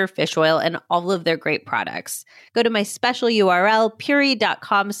 Ultra Pure Fish Oil and all of their great products. Go to my special URL,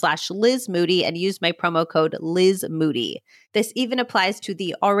 puri.com/Liz Moody, and use my promo code Liz Moody. This even applies to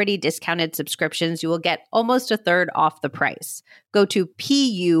the already discounted subscriptions. You will get almost a third off the price. Go to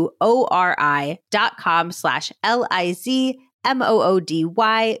PUORI.com/LIZMOODY.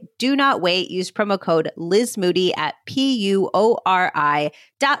 Do not wait. Use promo code Liz Moody at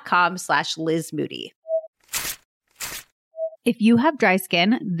PUORI.com/Liz Moody. If you have dry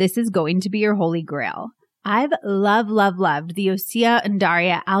skin, this is going to be your holy grail. I've loved the Osea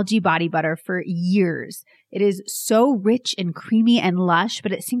Undaria Algae Body Butter for years. It is so rich and creamy and lush,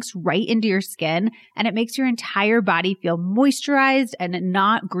 but it sinks right into your skin and it makes your entire body feel moisturized and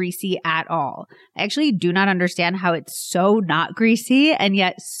not greasy at all. I actually do not understand how it's so not greasy and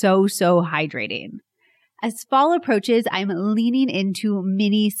yet so hydrating. As fall approaches, I'm leaning into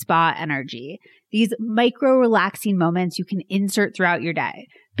mini spa energy. These micro relaxing moments you can insert throughout your day.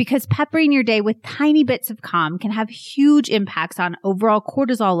 Because peppering your day with tiny bits of calm can have huge impacts on overall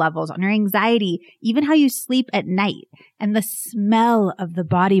cortisol levels, on your anxiety, even how you sleep at night. And the smell of the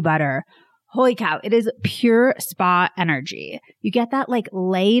body butter, holy cow, it is pure spa energy. You get that like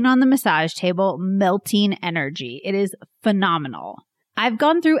laying on the massage table, melting energy. It is phenomenal. I've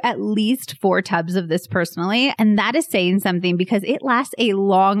gone through at least 4 tubs of this personally, and that is saying something because it lasts a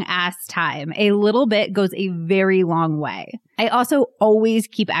long ass time. A little bit goes a very long way. I also always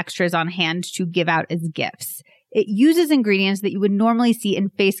keep extras on hand to give out as gifts. It uses ingredients that you would normally see in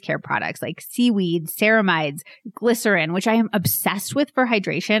face care products like seaweed, ceramides, glycerin, which I am obsessed with for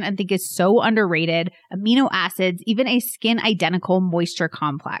hydration and think is so underrated, amino acids, even a skin identical moisture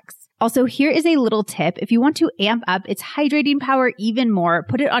complex. Also, here is a little tip. If you want to amp up its hydrating power even more,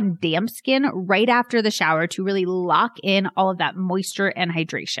 put it on damp skin right after the shower to really lock in all of that moisture and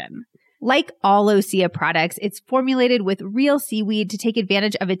hydration. Like all Osea products, it's formulated with real seaweed to take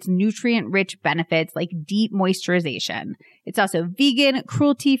advantage of its nutrient-rich benefits like deep moisturization. It's also vegan,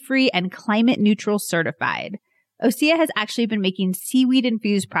 cruelty-free, and climate-neutral certified. Osea has actually been making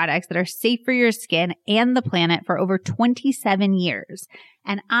seaweed-infused products that are safe for your skin and the planet for over 27 years.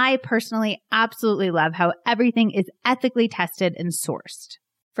 And I personally absolutely love how everything is ethically tested and sourced.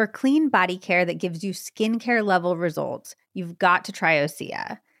 For clean body care that gives you skincare level results, you've got to try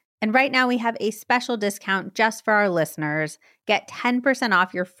Osea. And right now we have a special discount just for our listeners. Get 10%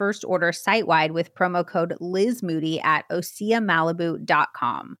 off your first order site-wide with promo code LizMoody at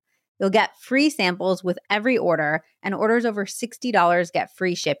OseaMalibu.com. You'll get free samples with every order, and orders over $60 get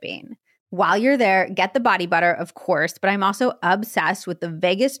free shipping. While you're there, get the body butter, of course, but I'm also obsessed with the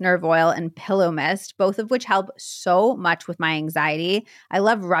Vagus nerve oil and pillow mist, both of which help so much with my anxiety. I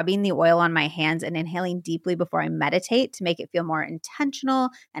love rubbing the oil on my hands and inhaling deeply before I meditate to make it feel more intentional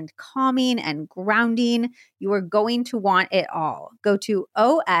and calming and grounding. You are going to want it all. Go to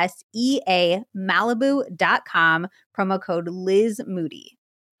OSEAMalibu.com, promo code LizMoody.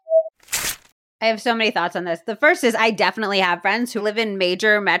 I have so many thoughts on this. The first is I definitely have friends who live in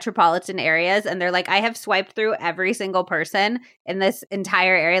major metropolitan areas, and they're like, I have swiped through every single person in this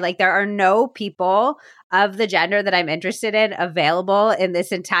entire area. Like, there are no people of the gender that I'm interested in available in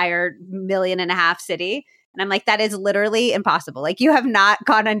this entire 1.5 million city. And I'm like, that is literally impossible. Like, you have not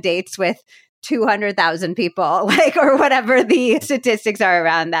gone on dates with 200,000 people, like, or whatever the statistics are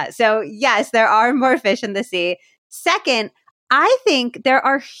around that. So yes, there are more fish in the sea. Second, I think there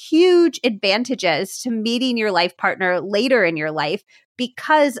are huge advantages to meeting your life partner later in your life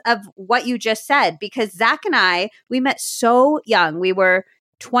because of what you just said. Because Zach and I, we met so young. We were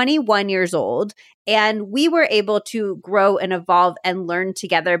 21 years old and we were able to grow and evolve and learn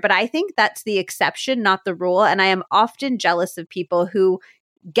together. But I think that's the exception, not the rule. And I am often jealous of people who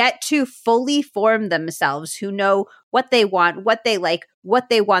get to fully form themselves, who know what they want, what they like, what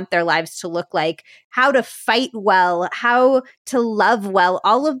they want their lives to look like, how to fight well, how to love well,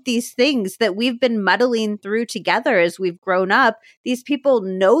 all of these things that we've been muddling through together as we've grown up. These people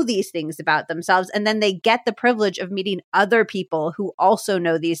know these things about themselves, and then they get the privilege of meeting other people who also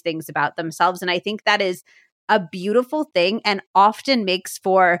know these things about themselves. And I think that is a beautiful thing and often makes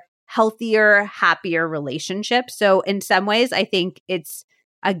for healthier, happier relationships. So in some ways, I think it's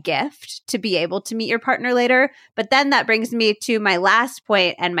a gift to be able to meet your partner later. But then that brings me to my last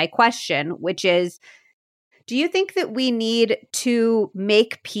point and my question, which is, do you think that we need to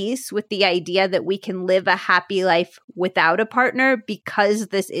make peace with the idea that we can live a happy life without a partner because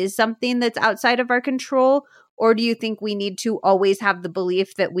this is something that's outside of our control? Or do you think we need to always have the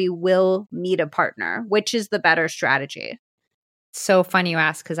belief that we will meet a partner? Which is the better strategy? So funny you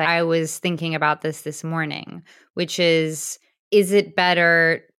ask, because I was thinking about this morning, which is it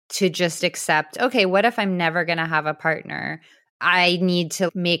better to just accept, okay, what if I'm never going to have a partner? I need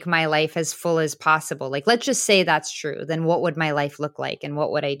to make my life as full as possible. Like, let's just say that's true. Then what would my life look like and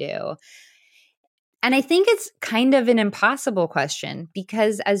what would I do? And I think it's kind of an impossible question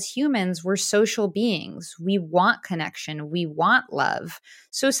because as humans, we're social beings. We want connection. We want love.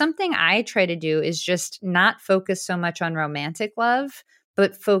 So something I try to do is just not focus so much on romantic love,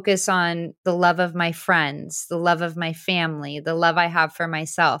 but focus on the love of my friends, the love of my family, the love I have for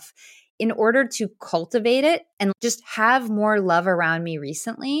myself, in order to cultivate it and just have more love around me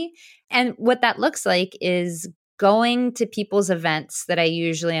recently. And what that looks like is going to people's events that I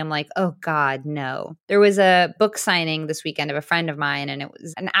usually am like, oh God, no. There was a book signing this weekend of a friend of mine, and it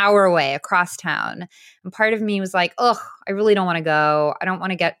was an hour away across town. And part of me was like, oh, I really don't want to go. I don't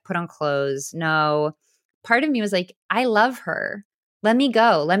want to get put on clothes. No. Part of me was like, I love her. Let me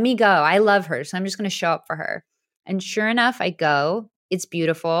go. Let me go. I love her. So I'm just going to show up for her. And sure enough, I go. It's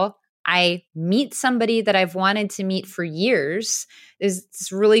beautiful. I meet somebody that I've wanted to meet for years. There's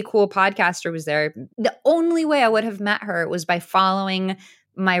this really cool podcaster was there. The only way I would have met her was by following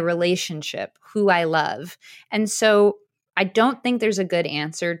my relationship, who I love. And so I don't think there's a good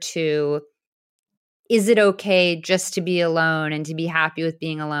answer to, is it okay just to be alone and to be happy with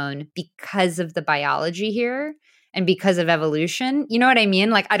being alone because of the biology here and because of evolution? You know what I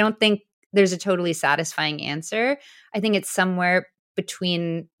mean? Like, I don't think there's a totally satisfying answer. I think it's somewhere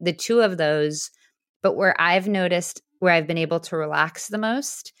between the two of those. But where I've noticed where I've been able to relax the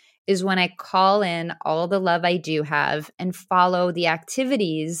most is when I call in all the love I do have and follow the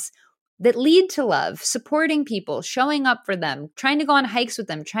activities that lead to love, supporting people, showing up for them, trying to go on hikes with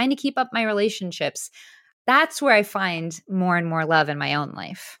them, trying to keep up my relationships. That's where I find more and more love in my own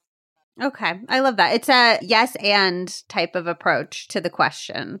life. Okay. I love that. It's a yes and type of approach to the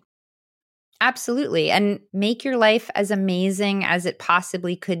question. Absolutely. And make your life as amazing as it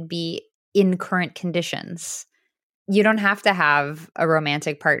possibly could be in current conditions. You don't have to have a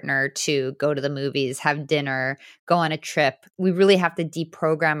romantic partner to go to the movies, have dinner, go on a trip. We really have to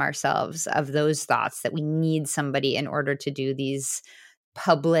deprogram ourselves of those thoughts that we need somebody in order to do these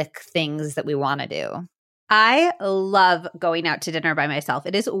public things that we want to do. I love going out to dinner by myself.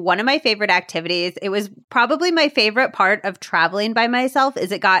 It is one of my favorite activities. It was probably my favorite part of traveling by myself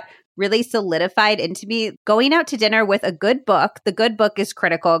is it got really solidified into me. Going out to dinner with a good book. The good book is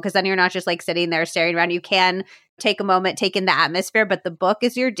critical because then you're not just like sitting there staring around. You can take a moment, take in the atmosphere, but the book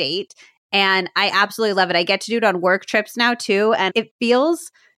is your date. And I absolutely love it. I get to do it on work trips now too. And it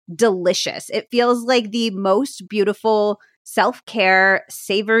feels delicious. It feels like the most beautiful self-care,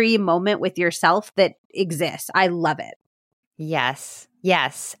 savory moment with yourself that exists. I love it. Yes.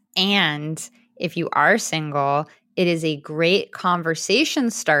 Yes. And if you are single, it is a great conversation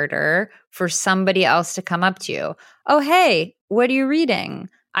starter for somebody else to come up to you. Oh, hey, what are you reading?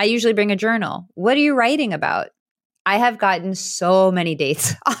 I usually bring a journal. What are you writing about? I have gotten so many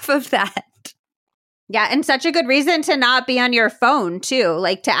dates off of that. Yeah, and such a good reason to not be on your phone too,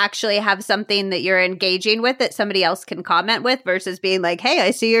 like to actually have something that you're engaging with that somebody else can comment with versus being like, hey,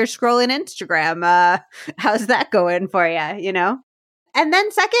 I see you're scrolling Instagram. How's that going for you, you know? And then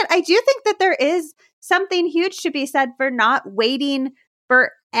second, I do think that there is something huge to be said for not waiting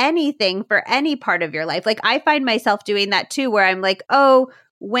for anything for any part of your life. Like I find myself doing that too, where I'm like, oh,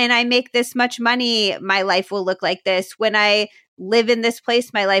 when I make this much money, my life will look like this. When I live in this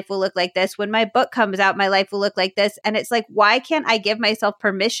place, my life will look like this. When my book comes out, my life will look like this. And it's like, why can't I give myself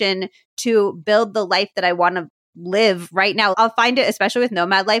permission to build the life that I want to live right now? I'll find it, especially with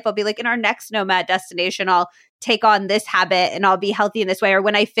nomad life. I'll be like, in our next nomad destination, I'll take on this habit and I'll be healthy in this way. Or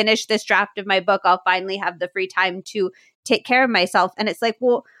when I finish this draft of my book, I'll finally have the free time to take care of myself. And it's like,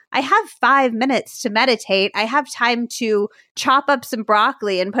 well, I have 5 minutes to meditate. I have time to chop up some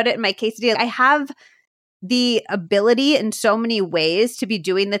broccoli and put it in my quesadilla. I have the ability in so many ways to be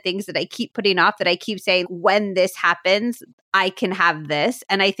doing the things that I keep putting off, that I keep saying, when this happens, I can have this.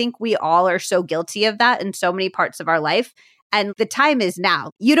 And I think we all are so guilty of that in so many parts of our life. And the time is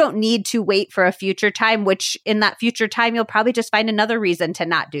now. You don't need to wait for a future time, which in that future time, you'll probably just find another reason to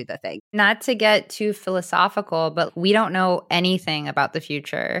not do the thing. Not to get too philosophical, but we don't know anything about the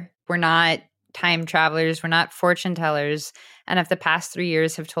future. We're not time travelers. We're not fortune tellers. And if the past 3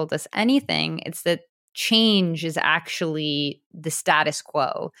 years have told us anything, it's that change is actually the status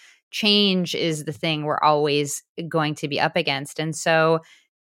quo. Change is the thing we're always going to be up against. And so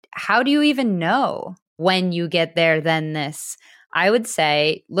how do you even know when you get there, then this? I would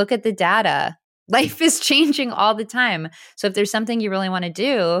say, look at the data. Life is changing all the time. So if there's something you really want to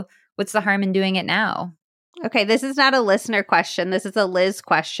do, what's the harm in doing it now? Okay, this is not a listener question. This is a Liz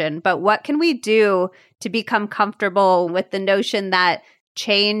question. But what can we do to become comfortable with the notion that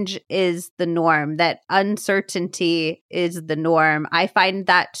change is the norm, that uncertainty is the norm? I find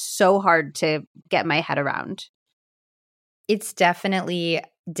that so hard to get my head around. It's definitely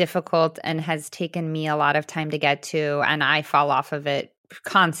difficult and has taken me a lot of time to get to, and I fall off of it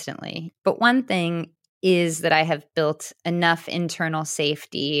constantly. But one thing is that I have built enough internal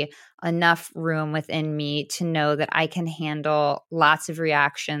safety, enough room within me to know that I can handle lots of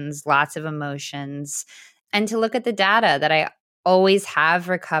reactions, lots of emotions, and to look at the data that I always have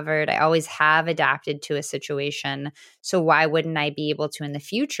recovered. I always have adapted to a situation. So why wouldn't I be able to in the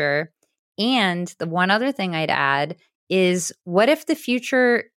future? And the one other thing I'd add is, what if the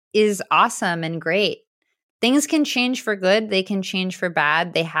future is awesome and great? Things can change for good. They can change for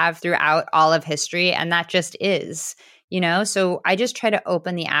bad. They have throughout all of history. And that just is, so I just try to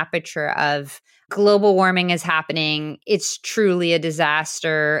open the aperture of global warming is happening. It's truly a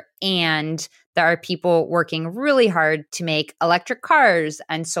disaster. And there are people working really hard to make electric cars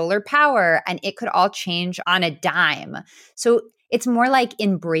and solar power, and it could all change on a dime. So it's more like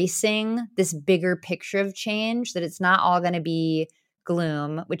embracing this bigger picture of change, that it's not all going to be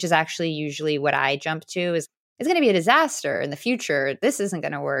gloom, which is actually usually what I jump to, is it's going to be a disaster in the future. This isn't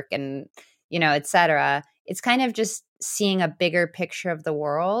going to work, and, et cetera. It's kind of just seeing a bigger picture of the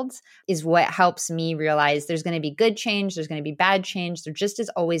world is what helps me realize there's going to be good change. There's going to be bad change. There just is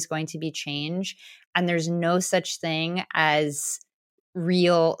always going to be change. And there's no such thing as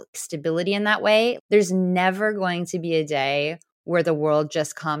real stability in that way. There's never going to be a day where the world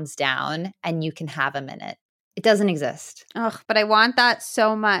just calms down and you can have a minute. It doesn't exist. Oh, but I want that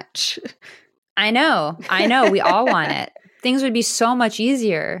so much. I know. We all want it. Things would be so much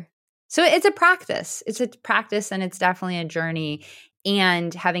easier. So it's a practice. It's a practice, and it's definitely a journey.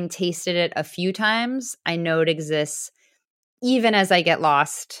 And having tasted it a few times, I know it exists even as I get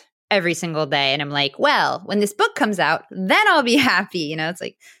lost every single day. And I'm like, well, when this book comes out, then I'll be happy. It's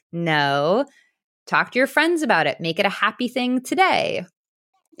like, no, Talk to your friends about it. Make it a happy thing today.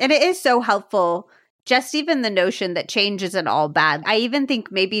 And it is so helpful. Just even the notion that change isn't all bad. I even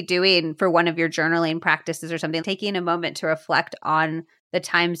think maybe doing for one of your journaling practices or something, taking a moment to reflect on the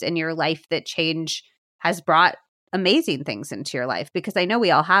times in your life that change has brought amazing things into your life, because I know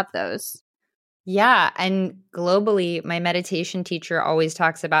we all have those. Yeah. And globally, my meditation teacher always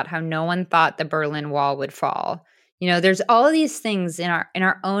talks about how no one thought the Berlin Wall would fall. There's all of these things in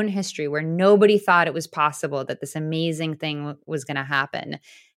our own history where nobody thought it was possible that this amazing thing was going to happen.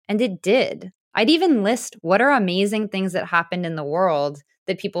 And it did. I'd even list what are amazing things that happened in the world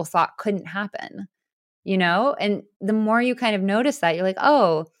that people thought couldn't happen, And the more you kind of notice that, you're like,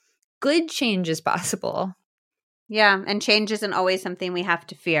 oh, good change is possible. Yeah, and change isn't always something we have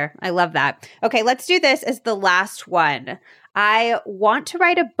to fear. I love that. Okay, let's do this as the last one. I want to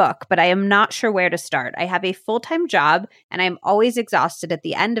write a book, but I am not sure where to start. I have a full-time job and I'm always exhausted at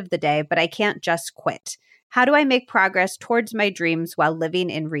the end of the day, but I can't just quit. How do I make progress towards my dreams while living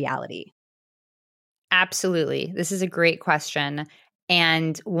in reality? Absolutely. This is a great question.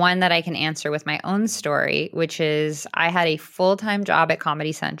 And one that I can answer with my own story, which is I had a full time job at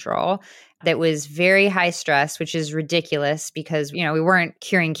Comedy Central that was very high stress, which is ridiculous because, we weren't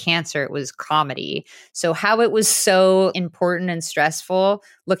curing cancer, it was comedy. So, how it was so important and stressful,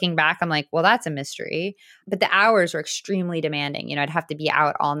 looking back, I'm like, well, that's a mystery. But the hours were extremely demanding. I'd have to be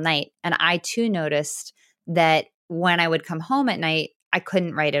out all night. And I too noticed that when I would come home at night, I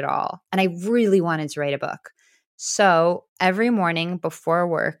couldn't write at all. And I really wanted to write a book. So every morning before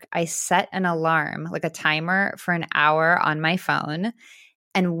work, I set an alarm, like a timer for an hour on my phone.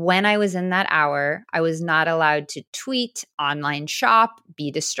 And when I was in that hour, I was not allowed to tweet, online shop, be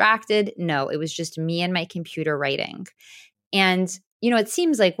distracted. No, it was just me and my computer writing. And, it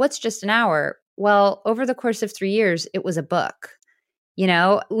seems like what's just an hour? Well, over the course of 3 years, it was a book.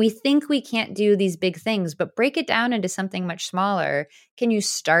 We think we can't do these big things, but break it down into something much smaller. Can you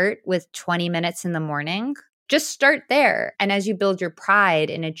start with 20 minutes in the morning? Just start there. And as you build your pride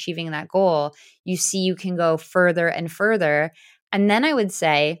in achieving that goal, you see you can go further and further. And then I would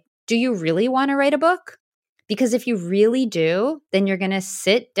say, do you really want to write a book? Because if you really do, then you're going to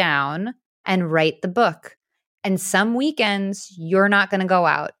sit down and write the book. And some weekends, you're not going to go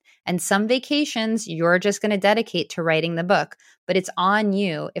out. And some vacations, you're just going to dedicate to writing the book. But it's on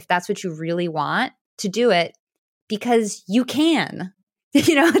you, if that's what you really want, to do it because you can.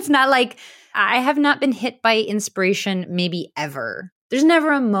 It's not like I have not been hit by inspiration maybe ever. There's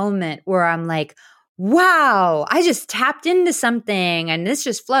never a moment where I'm like, wow, I just tapped into something and this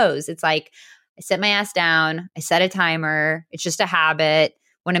just flows. It's like I set my ass down, I set a timer. It's just a habit.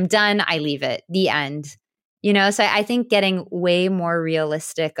 When I'm done, I leave it. The end. So I think getting way more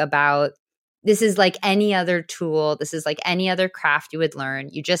realistic about this is like any other tool. This is like any other craft you would learn.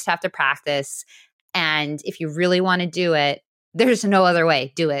 You just have to practice. And if you really want to do it, there's no other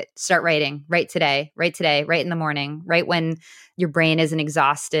way. Do it. Start writing. Write today. Write today. Write in the morning. Write when your brain isn't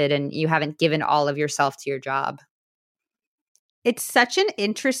exhausted and you haven't given all of yourself to your job. It's such an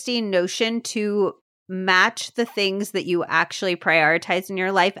interesting notion to match the things that you actually prioritize in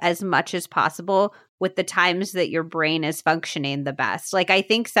your life as much as possible with the times that your brain is functioning the best. Like, I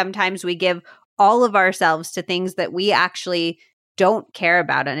think sometimes we give all of ourselves to things that we actually don't care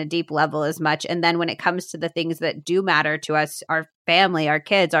about on a deep level as much. And then when it comes to the things that do matter to us, our family, our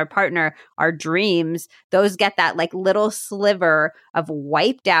kids, our partner, our dreams, those get that like little sliver of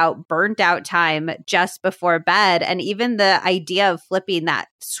wiped out, burnt out time just before bed. And even the idea of flipping that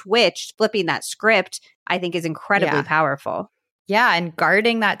switch, flipping that script, I think is incredibly powerful. Yeah. And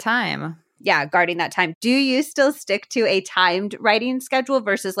guarding that time. Yeah, guarding that time. Do you still stick to a timed writing schedule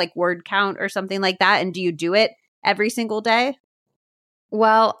versus like word count or something like that? And do you do it every single day?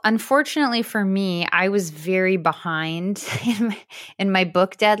 Well, unfortunately for me, I was very behind in my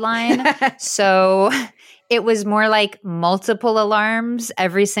book deadline. So it was more like multiple alarms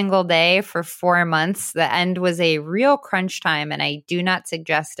every single day for 4 months. The end was a real crunch time, and I do not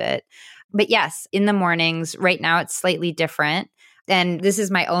suggest it. But yes, in the mornings, right now it's slightly different. And this is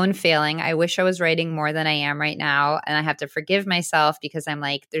my own failing. I wish I was writing more than I am right now. And I have to forgive myself because I'm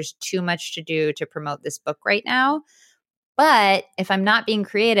like, there's too much to do to promote this book right now. But if I'm not being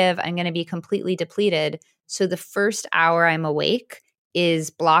creative, I'm going to be completely depleted. So the first hour I'm awake is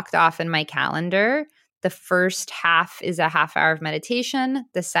blocked off in my calendar. The first half is a half hour of meditation.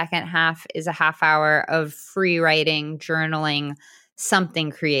 The second half is a half hour of free writing, journaling,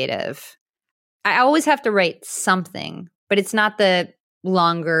 something creative. I always have to write something, but it's not the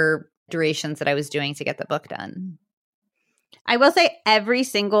longer durations that I was doing to get the book done. I will say every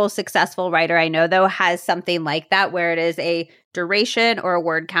single successful writer I know, though, has something like that where it is a duration or a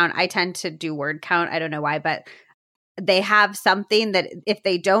word count. I tend to do word count. I don't know why, but they have something that if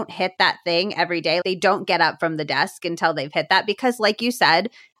they don't hit that thing every day, they don't get up from the desk until they've hit that. Because like you said,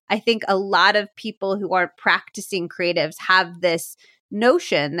 I think a lot of people who are practicing creatives have this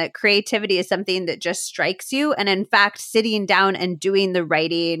notion that creativity is something that just strikes you. And in fact, sitting down and doing the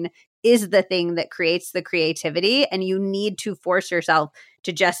writing is the thing that creates the creativity. And you need to force yourself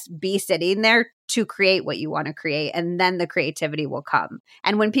to just be sitting there to create what you want to create. And then the creativity will come.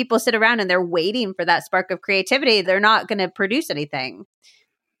 And when people sit around and they're waiting for that spark of creativity, they're not going to produce anything.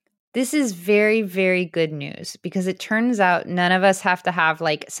 This is very, very good news because it turns out none of us have to have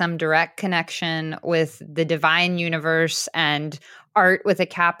like some direct connection with the divine universe and art with a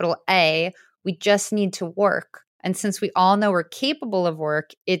capital A. We just need to work. And since we all know we're capable of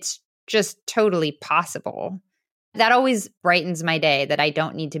work, it's just totally possible. That always brightens my day that I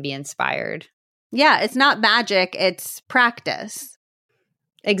don't need to be inspired. Yeah, it's not magic, it's practice.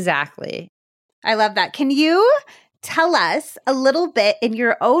 Exactly. I love that. Can you tell us a little bit in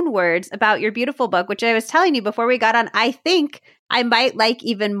your own words about your beautiful book, which I was telling you before we got on, I think I might like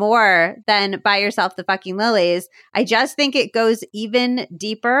even more than Buy Yourself the Fucking Lilies. I just think it goes even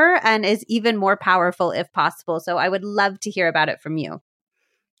deeper and is even more powerful if possible. So I would love to hear about it from you.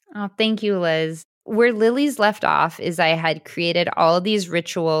 Oh, thank you, Liz. Where Lily's left off is I had created all of these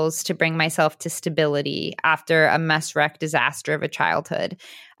rituals to bring myself to stability after a mess wreck disaster of a childhood.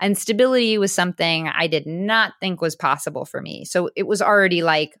 And stability was something I did not think was possible for me. So it was already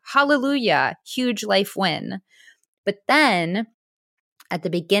like, hallelujah, huge life win. But then at the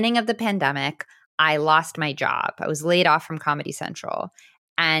beginning of the pandemic, I lost my job. I was laid off from Comedy Central.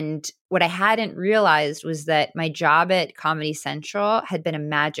 And what I hadn't realized was that my job at Comedy Central had been a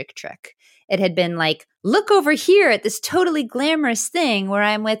magic trick. It had been like, look over here at this totally glamorous thing where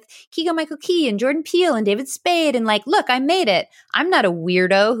I'm with Keegan-Michael Key and Jordan Peele and David Spade. And like, look, I made it. I'm not a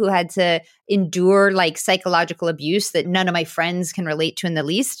weirdo who had to endure like psychological abuse that none of my friends can relate to in the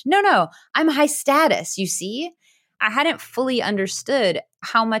least. No, I'm high status, you see? I hadn't fully understood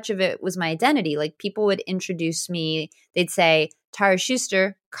how much of it was my identity. Like people would introduce me, they'd say, Tara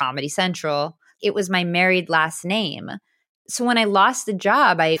Schuster, Comedy Central. It was my married last name. So when I lost the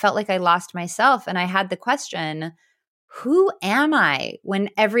job, I felt like I lost myself. And I had the question, who am I when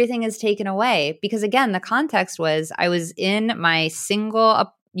everything is taken away? Because again, the context was I was in my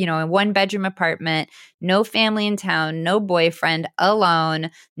single, one bedroom apartment, no family in town, no boyfriend,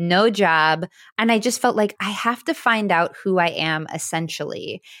 alone, no job. And I just felt like I have to find out who I am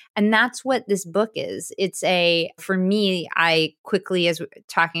essentially. And that's what this book is. For me, I quickly, as we're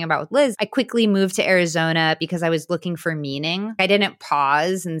talking about with Liz, I quickly moved to Arizona because I was looking for meaning. I didn't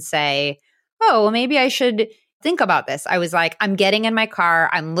pause and say, oh, well, maybe I should think about this. I was like, I'm getting in my car.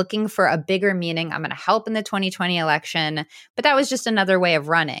 I'm looking for a bigger meaning. I'm going to help in the 2020 election. But that was just another way of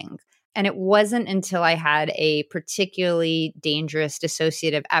running. And it wasn't until I had a particularly dangerous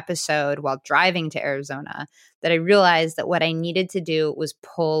dissociative episode while driving to Arizona that I realized that what I needed to do was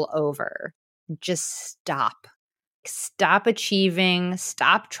pull over, just stop. Stop achieving,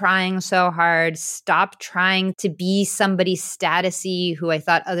 stop trying so hard, stop trying to be somebody statusy who I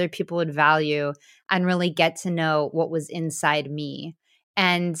thought other people would value, and really get to know what was inside me.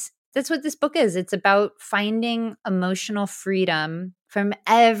 And that's what this book is. It's about finding emotional freedom from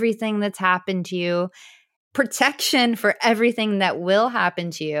everything that's happened to you, protection for everything that will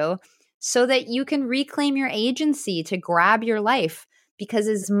happen to you, so that you can reclaim your agency to grab your life. Because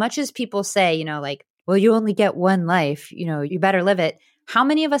as much as people say, like, well, you only get one life, you better live it. How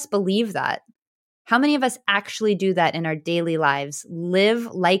many of us believe that? How many of us actually do that in our daily lives? Live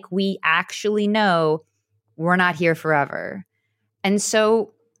like we actually know we're not here forever. And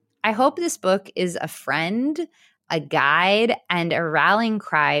so I hope this book is a friend, a guide, and a rallying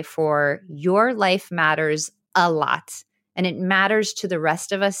cry for your life matters a lot. And it matters to the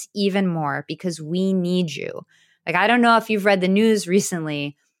rest of us even more because we need you. Like, I don't know if you've read the news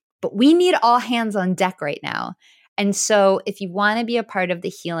recently, but we need all hands on deck right now. And so if you want to be a part of the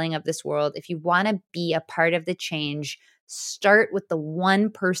healing of this world, if you want to be a part of the change, start with the one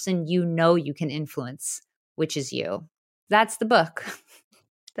person you can influence, which is you. That's the book.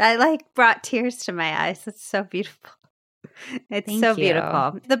 That brought tears to my eyes. It's so beautiful. It's Thank so you.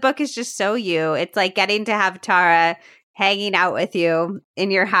 beautiful. The book is just so you. It's like getting to have Tara hanging out with you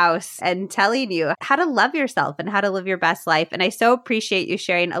in your house and telling you how to love yourself and how to live your best life. And I so appreciate you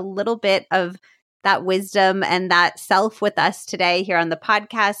sharing a little bit of that wisdom and that self with us today here on the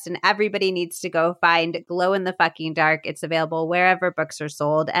podcast. And everybody needs to go find Glow in the Fucking Dark. It's available wherever books are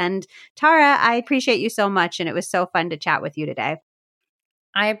sold. And Tara, I appreciate you so much. And it was so fun to chat with you today.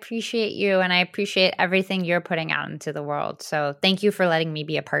 I appreciate you, and I appreciate everything you're putting out into the world. So thank you for letting me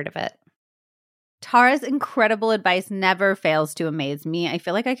be a part of it. Tara's incredible advice never fails to amaze me. I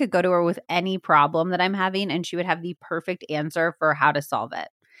feel like I could go to her with any problem that I'm having, and she would have the perfect answer for how to solve it.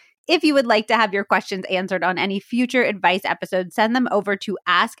 If you would like to have your questions answered on any future advice episodes, send them over to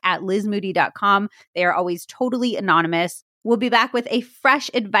ask@lizmoody.com. They are always totally anonymous. We'll be back with a fresh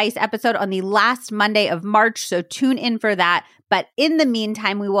advice episode on the last Monday of March, so tune in for that. But in the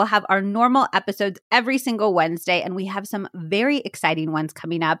meantime, we will have our normal episodes every single Wednesday, and we have some very exciting ones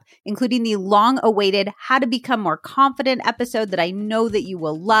coming up, including the long-awaited How to Become More Confident episode that I know that you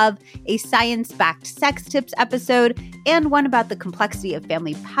will love, a science-backed sex tips episode, and one about the complexity of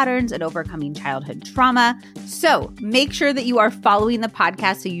family patterns and overcoming childhood trauma. So make sure that you are following the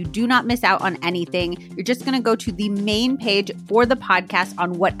podcast so you do not miss out on anything. You're just going to go to the main page for the podcast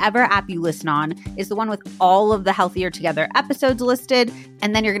on whatever app you listen on. Is the one with all of the Healthier Together episodes listed,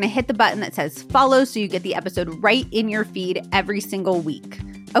 and then you're going to hit the button that says follow so you get the episode right in your feed every single week.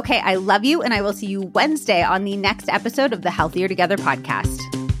 Okay, I love you, and I will see you Wednesday on the next episode of the Healthier Together podcast.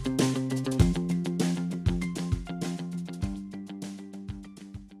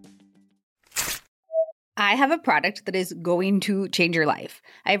 I have a product that is going to change your life.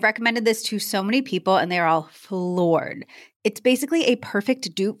 I've recommended this to so many people and they're all floored. It's basically a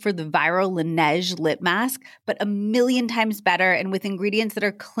perfect dupe for the viral Laneige lip mask, but a million times better and with ingredients that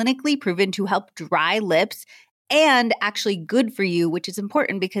are clinically proven to help dry lips and actually good for you, which is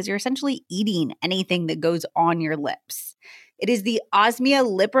important because you're essentially eating anything that goes on your lips. It is the Osmia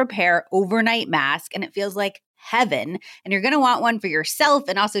Lip Repair Overnight Mask, and it feels like heaven. And you're going to want one for yourself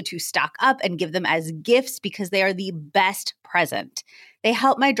and also to stock up and give them as gifts because they are the best present. They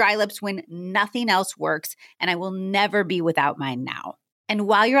help my dry lips when nothing else works, and I will never be without mine now. And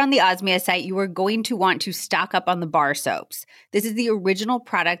while you're on the Osmia site, you are going to want to stock up on the bar soaps. This is the original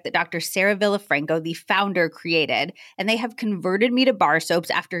product that Dr. Sarah Villafranco, the founder, created, and they have converted me to bar soaps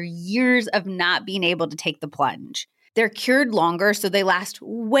after years of not being able to take the plunge. They're cured longer, so they last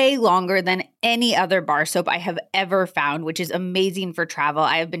way longer than any other bar soap I have ever found, which is amazing for travel.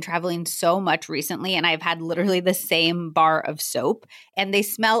 I have been traveling so much recently, and I've had literally the same bar of soap, and they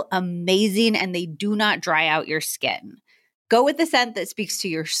smell amazing, and they do not dry out your skin. Go with the scent that speaks to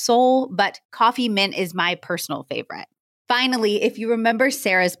your soul, but coffee mint is my personal favorite. Finally, if you remember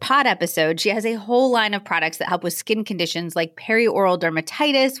Sarah's pod episode, she has a whole line of products that help with skin conditions like perioral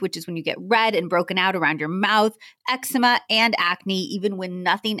dermatitis, which is when you get red and broken out around your mouth, eczema, and acne, even when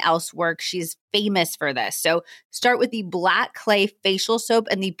nothing else works. She's famous for this. So start with the Black Clay facial soap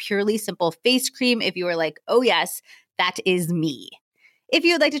and the Purely Simple face cream if you are like, oh yes, that is me. If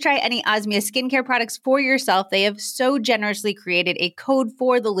you would like to try any Osmia skincare products for yourself, they have so generously created a code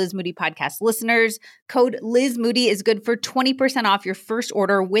for the Liz Moody podcast listeners. Code Liz Moody is good for 20% off your first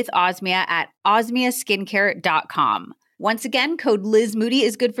order with Osmia at osmiaskincare.com. Once again, code Liz Moody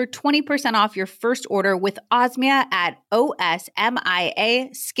is good for 20% off your first order with Osmia at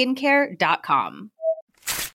osmiaskincare.com.